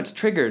 And even though it's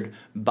triggered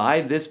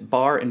by this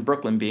bar in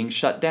Brooklyn being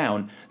shut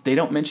down, they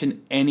don't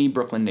mention any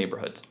Brooklyn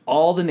neighborhoods.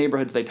 All the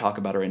neighborhoods they talk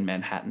about are in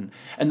Manhattan.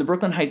 And the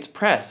Brooklyn Heights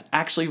Press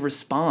actually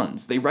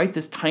responds. They write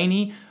this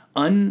tiny,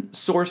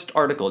 unsourced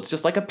article. It's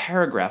just like a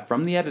paragraph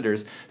from the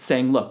editors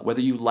saying, look, whether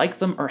you like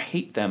them or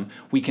hate them,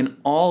 we can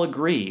all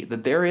agree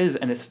that there is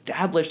an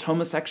established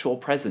homosexual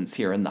presence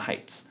here in the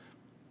Heights.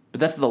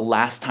 But that's the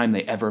last time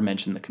they ever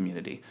mentioned the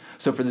community.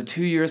 So for the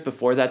 2 years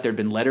before that, there'd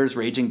been letters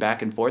raging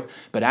back and forth,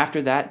 but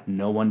after that,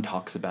 no one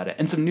talks about it.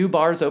 And some new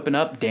bars open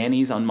up,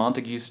 Danny's on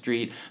Montague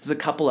Street. There's a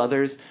couple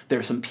others. There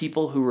are some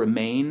people who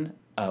remain,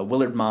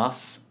 Willard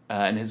Moss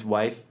and his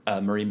wife,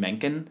 Marie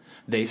Menken.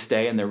 They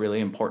stay and they're really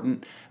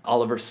important.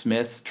 Oliver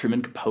Smith,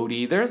 Truman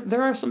Capote.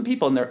 There are some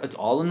people, and it's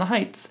all in the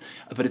Heights,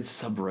 but it's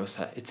sub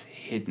rosa. It's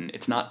hidden.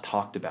 It's not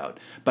talked about.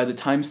 By the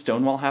time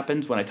Stonewall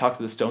happened, when I talked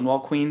to the Stonewall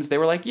Queens, they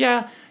were like,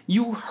 yeah,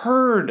 you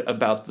heard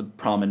about the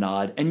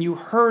promenade and you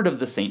heard of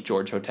the St.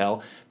 George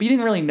Hotel, but you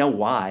didn't really know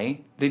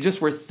why. They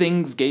just were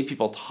things gay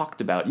people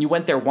talked about, and you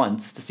went there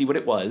once to see what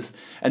it was,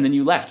 and then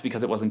you left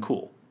because it wasn't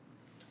cool.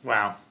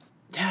 Wow.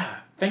 Yeah.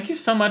 Thank you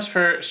so much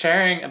for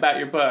sharing about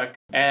your book.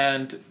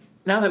 And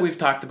now that we've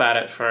talked about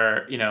it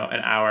for,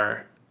 an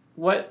hour,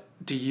 what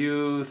do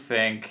you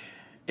think,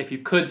 if you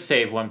could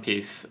save one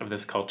piece of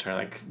this culture,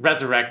 like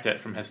resurrect it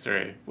from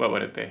history, what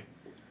would it be?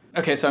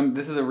 Okay, so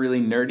this is a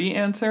really nerdy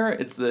answer.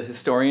 It's the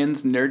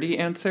historian's nerdy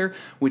answer,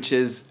 which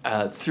is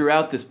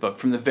throughout this book,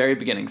 from the very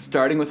beginning,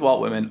 starting with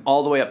Walt Whitman,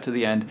 all the way up to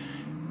the end,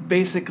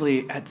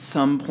 basically at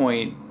some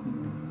point,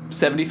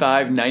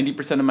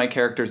 75-90% of my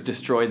characters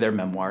destroy their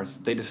memoirs.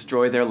 They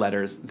destroy their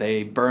letters.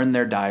 They burn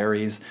their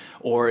diaries,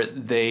 or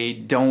they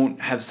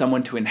don't have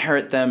someone to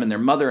inherit them, and their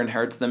mother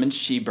inherits them, and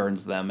she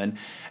burns them. And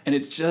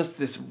it's just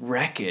this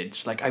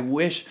wreckage. Like, I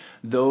wish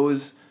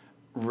those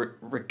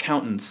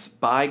recountants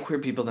by queer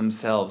people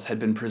themselves had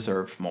been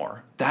preserved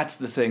more. That's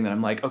the thing that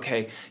I'm like,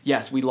 okay,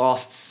 yes, we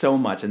lost so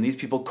much, and these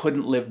people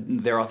couldn't live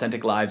their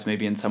authentic lives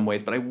maybe in some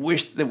ways, but I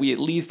wish that we at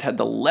least had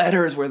the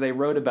letters where they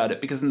wrote about it,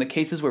 because in the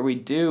cases where we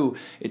do,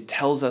 it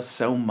tells us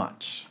so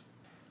much.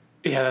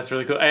 Yeah, that's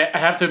really cool. I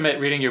have to admit,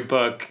 reading your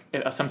book,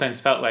 it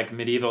sometimes felt like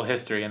medieval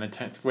history in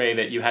the way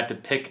that you had to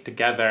pick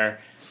together,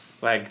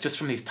 like, just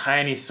from these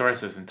tiny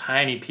sources and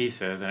tiny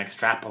pieces and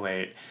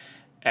extrapolate.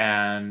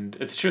 And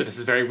it's true, this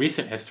is very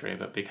recent history,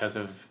 but because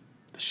of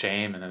the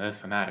shame and the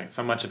this and that,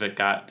 so much of it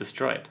got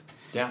destroyed.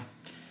 Yeah.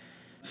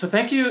 So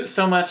thank you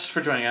so much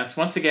for joining us.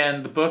 Once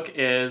again, the book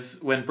is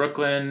When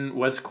Brooklyn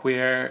Was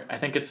Queer. I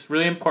think it's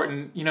really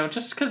important,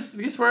 just because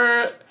these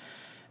were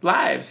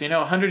lives,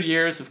 100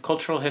 years of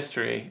cultural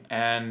history.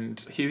 And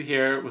Hugh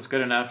here was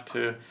good enough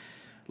to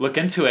look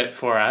into it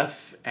for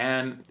us.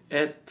 And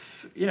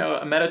it's,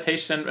 a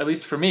meditation, at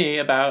least for me,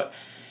 about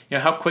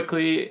how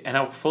quickly and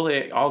how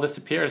fully all this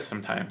appears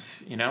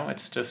sometimes.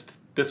 It's just,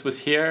 this was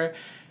here.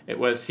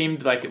 It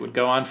seemed like it would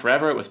go on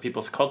forever. It was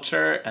people's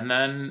culture, and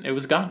then it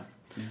was gone.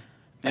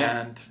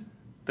 Yeah. And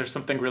there's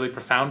something really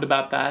profound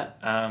about that.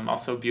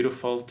 Also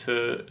beautiful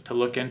to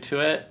look into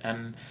it,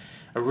 and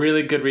a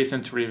really good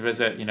reason to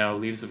revisit,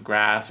 Leaves of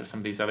Grass or some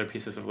of these other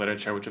pieces of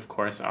literature, which of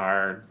course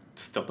are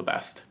still the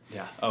best.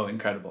 Yeah. Oh,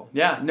 incredible.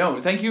 Yeah. No,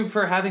 thank you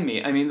for having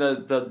me. I mean,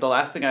 the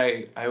last thing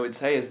I would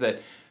say is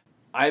that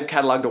I've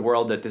cataloged a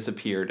world that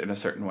disappeared in a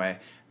certain way.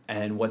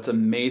 And what's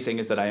amazing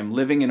is that I am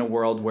living in a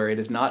world where it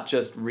is not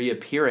just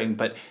reappearing,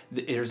 but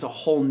there's a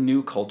whole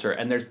new culture.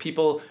 And there's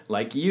people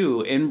like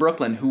you in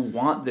Brooklyn who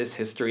want this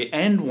history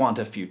and want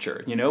a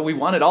future. We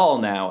want it all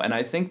now. And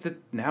I think that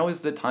now is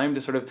the time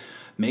to sort of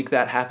make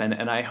that happen.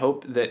 And I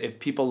hope that if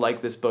people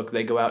like this book,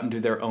 they go out and do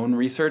their own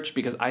research,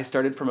 because I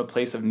started from a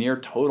place of near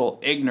total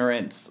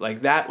ignorance.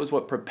 Like, that was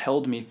what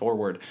propelled me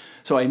forward.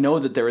 So I know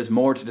that there is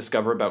more to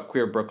discover about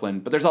queer Brooklyn,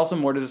 but there's also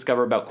more to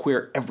discover about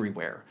queer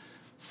everywhere.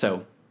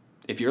 So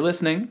if you're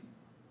listening,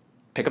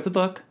 pick up the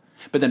book,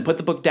 but then put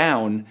the book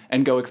down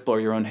and go explore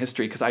your own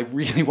history, because I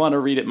really want to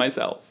read it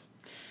myself.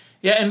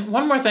 Yeah, and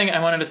one more thing I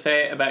wanted to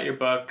say about your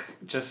book,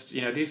 just,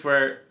 these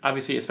were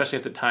obviously, especially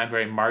at the time,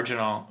 very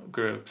marginal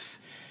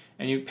groups.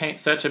 And you paint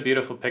such a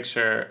beautiful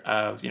picture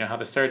of, how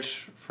the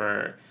search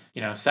for,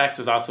 sex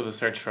was also the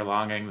search for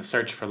longing, the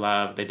search for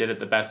love. They did it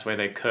the best way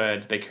they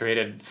could. They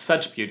created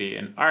such beauty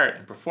in art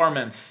and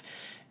performance,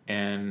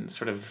 in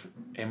sort of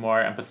a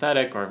more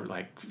empathetic or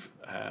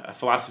a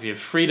philosophy of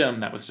freedom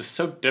that was just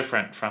so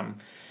different from,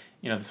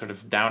 the sort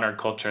of downer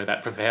culture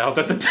that prevailed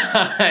at the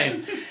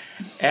time.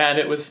 And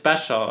it was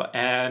special.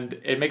 And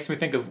it makes me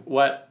think of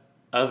what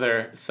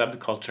other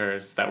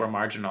subcultures that were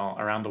marginal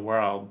around the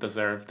world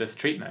deserve this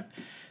treatment.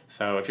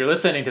 So if you're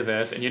listening to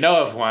this and you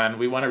know of one,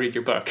 we want to read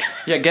your book.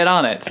 Yeah, get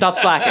on it. Stop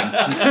slacking.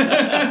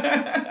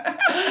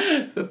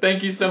 So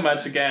thank you so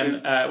much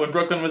again. When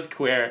Brooklyn Was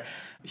Queer,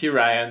 Hugh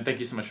Ryan, thank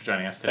you so much for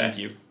joining us today. Thank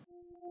you.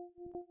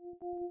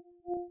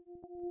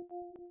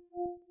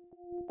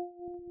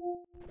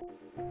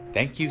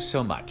 Thank you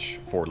so much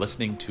for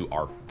listening to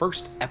our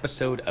first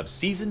episode of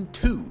Season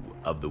 2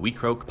 of the We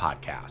Croak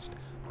podcast.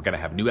 We're going to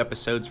have new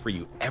episodes for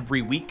you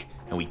every week,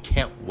 and we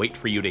can't wait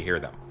for you to hear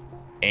them.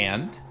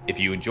 And if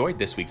you enjoyed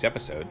this week's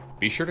episode,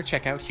 be sure to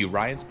check out Hugh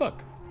Ryan's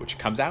book, which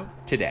comes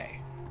out today.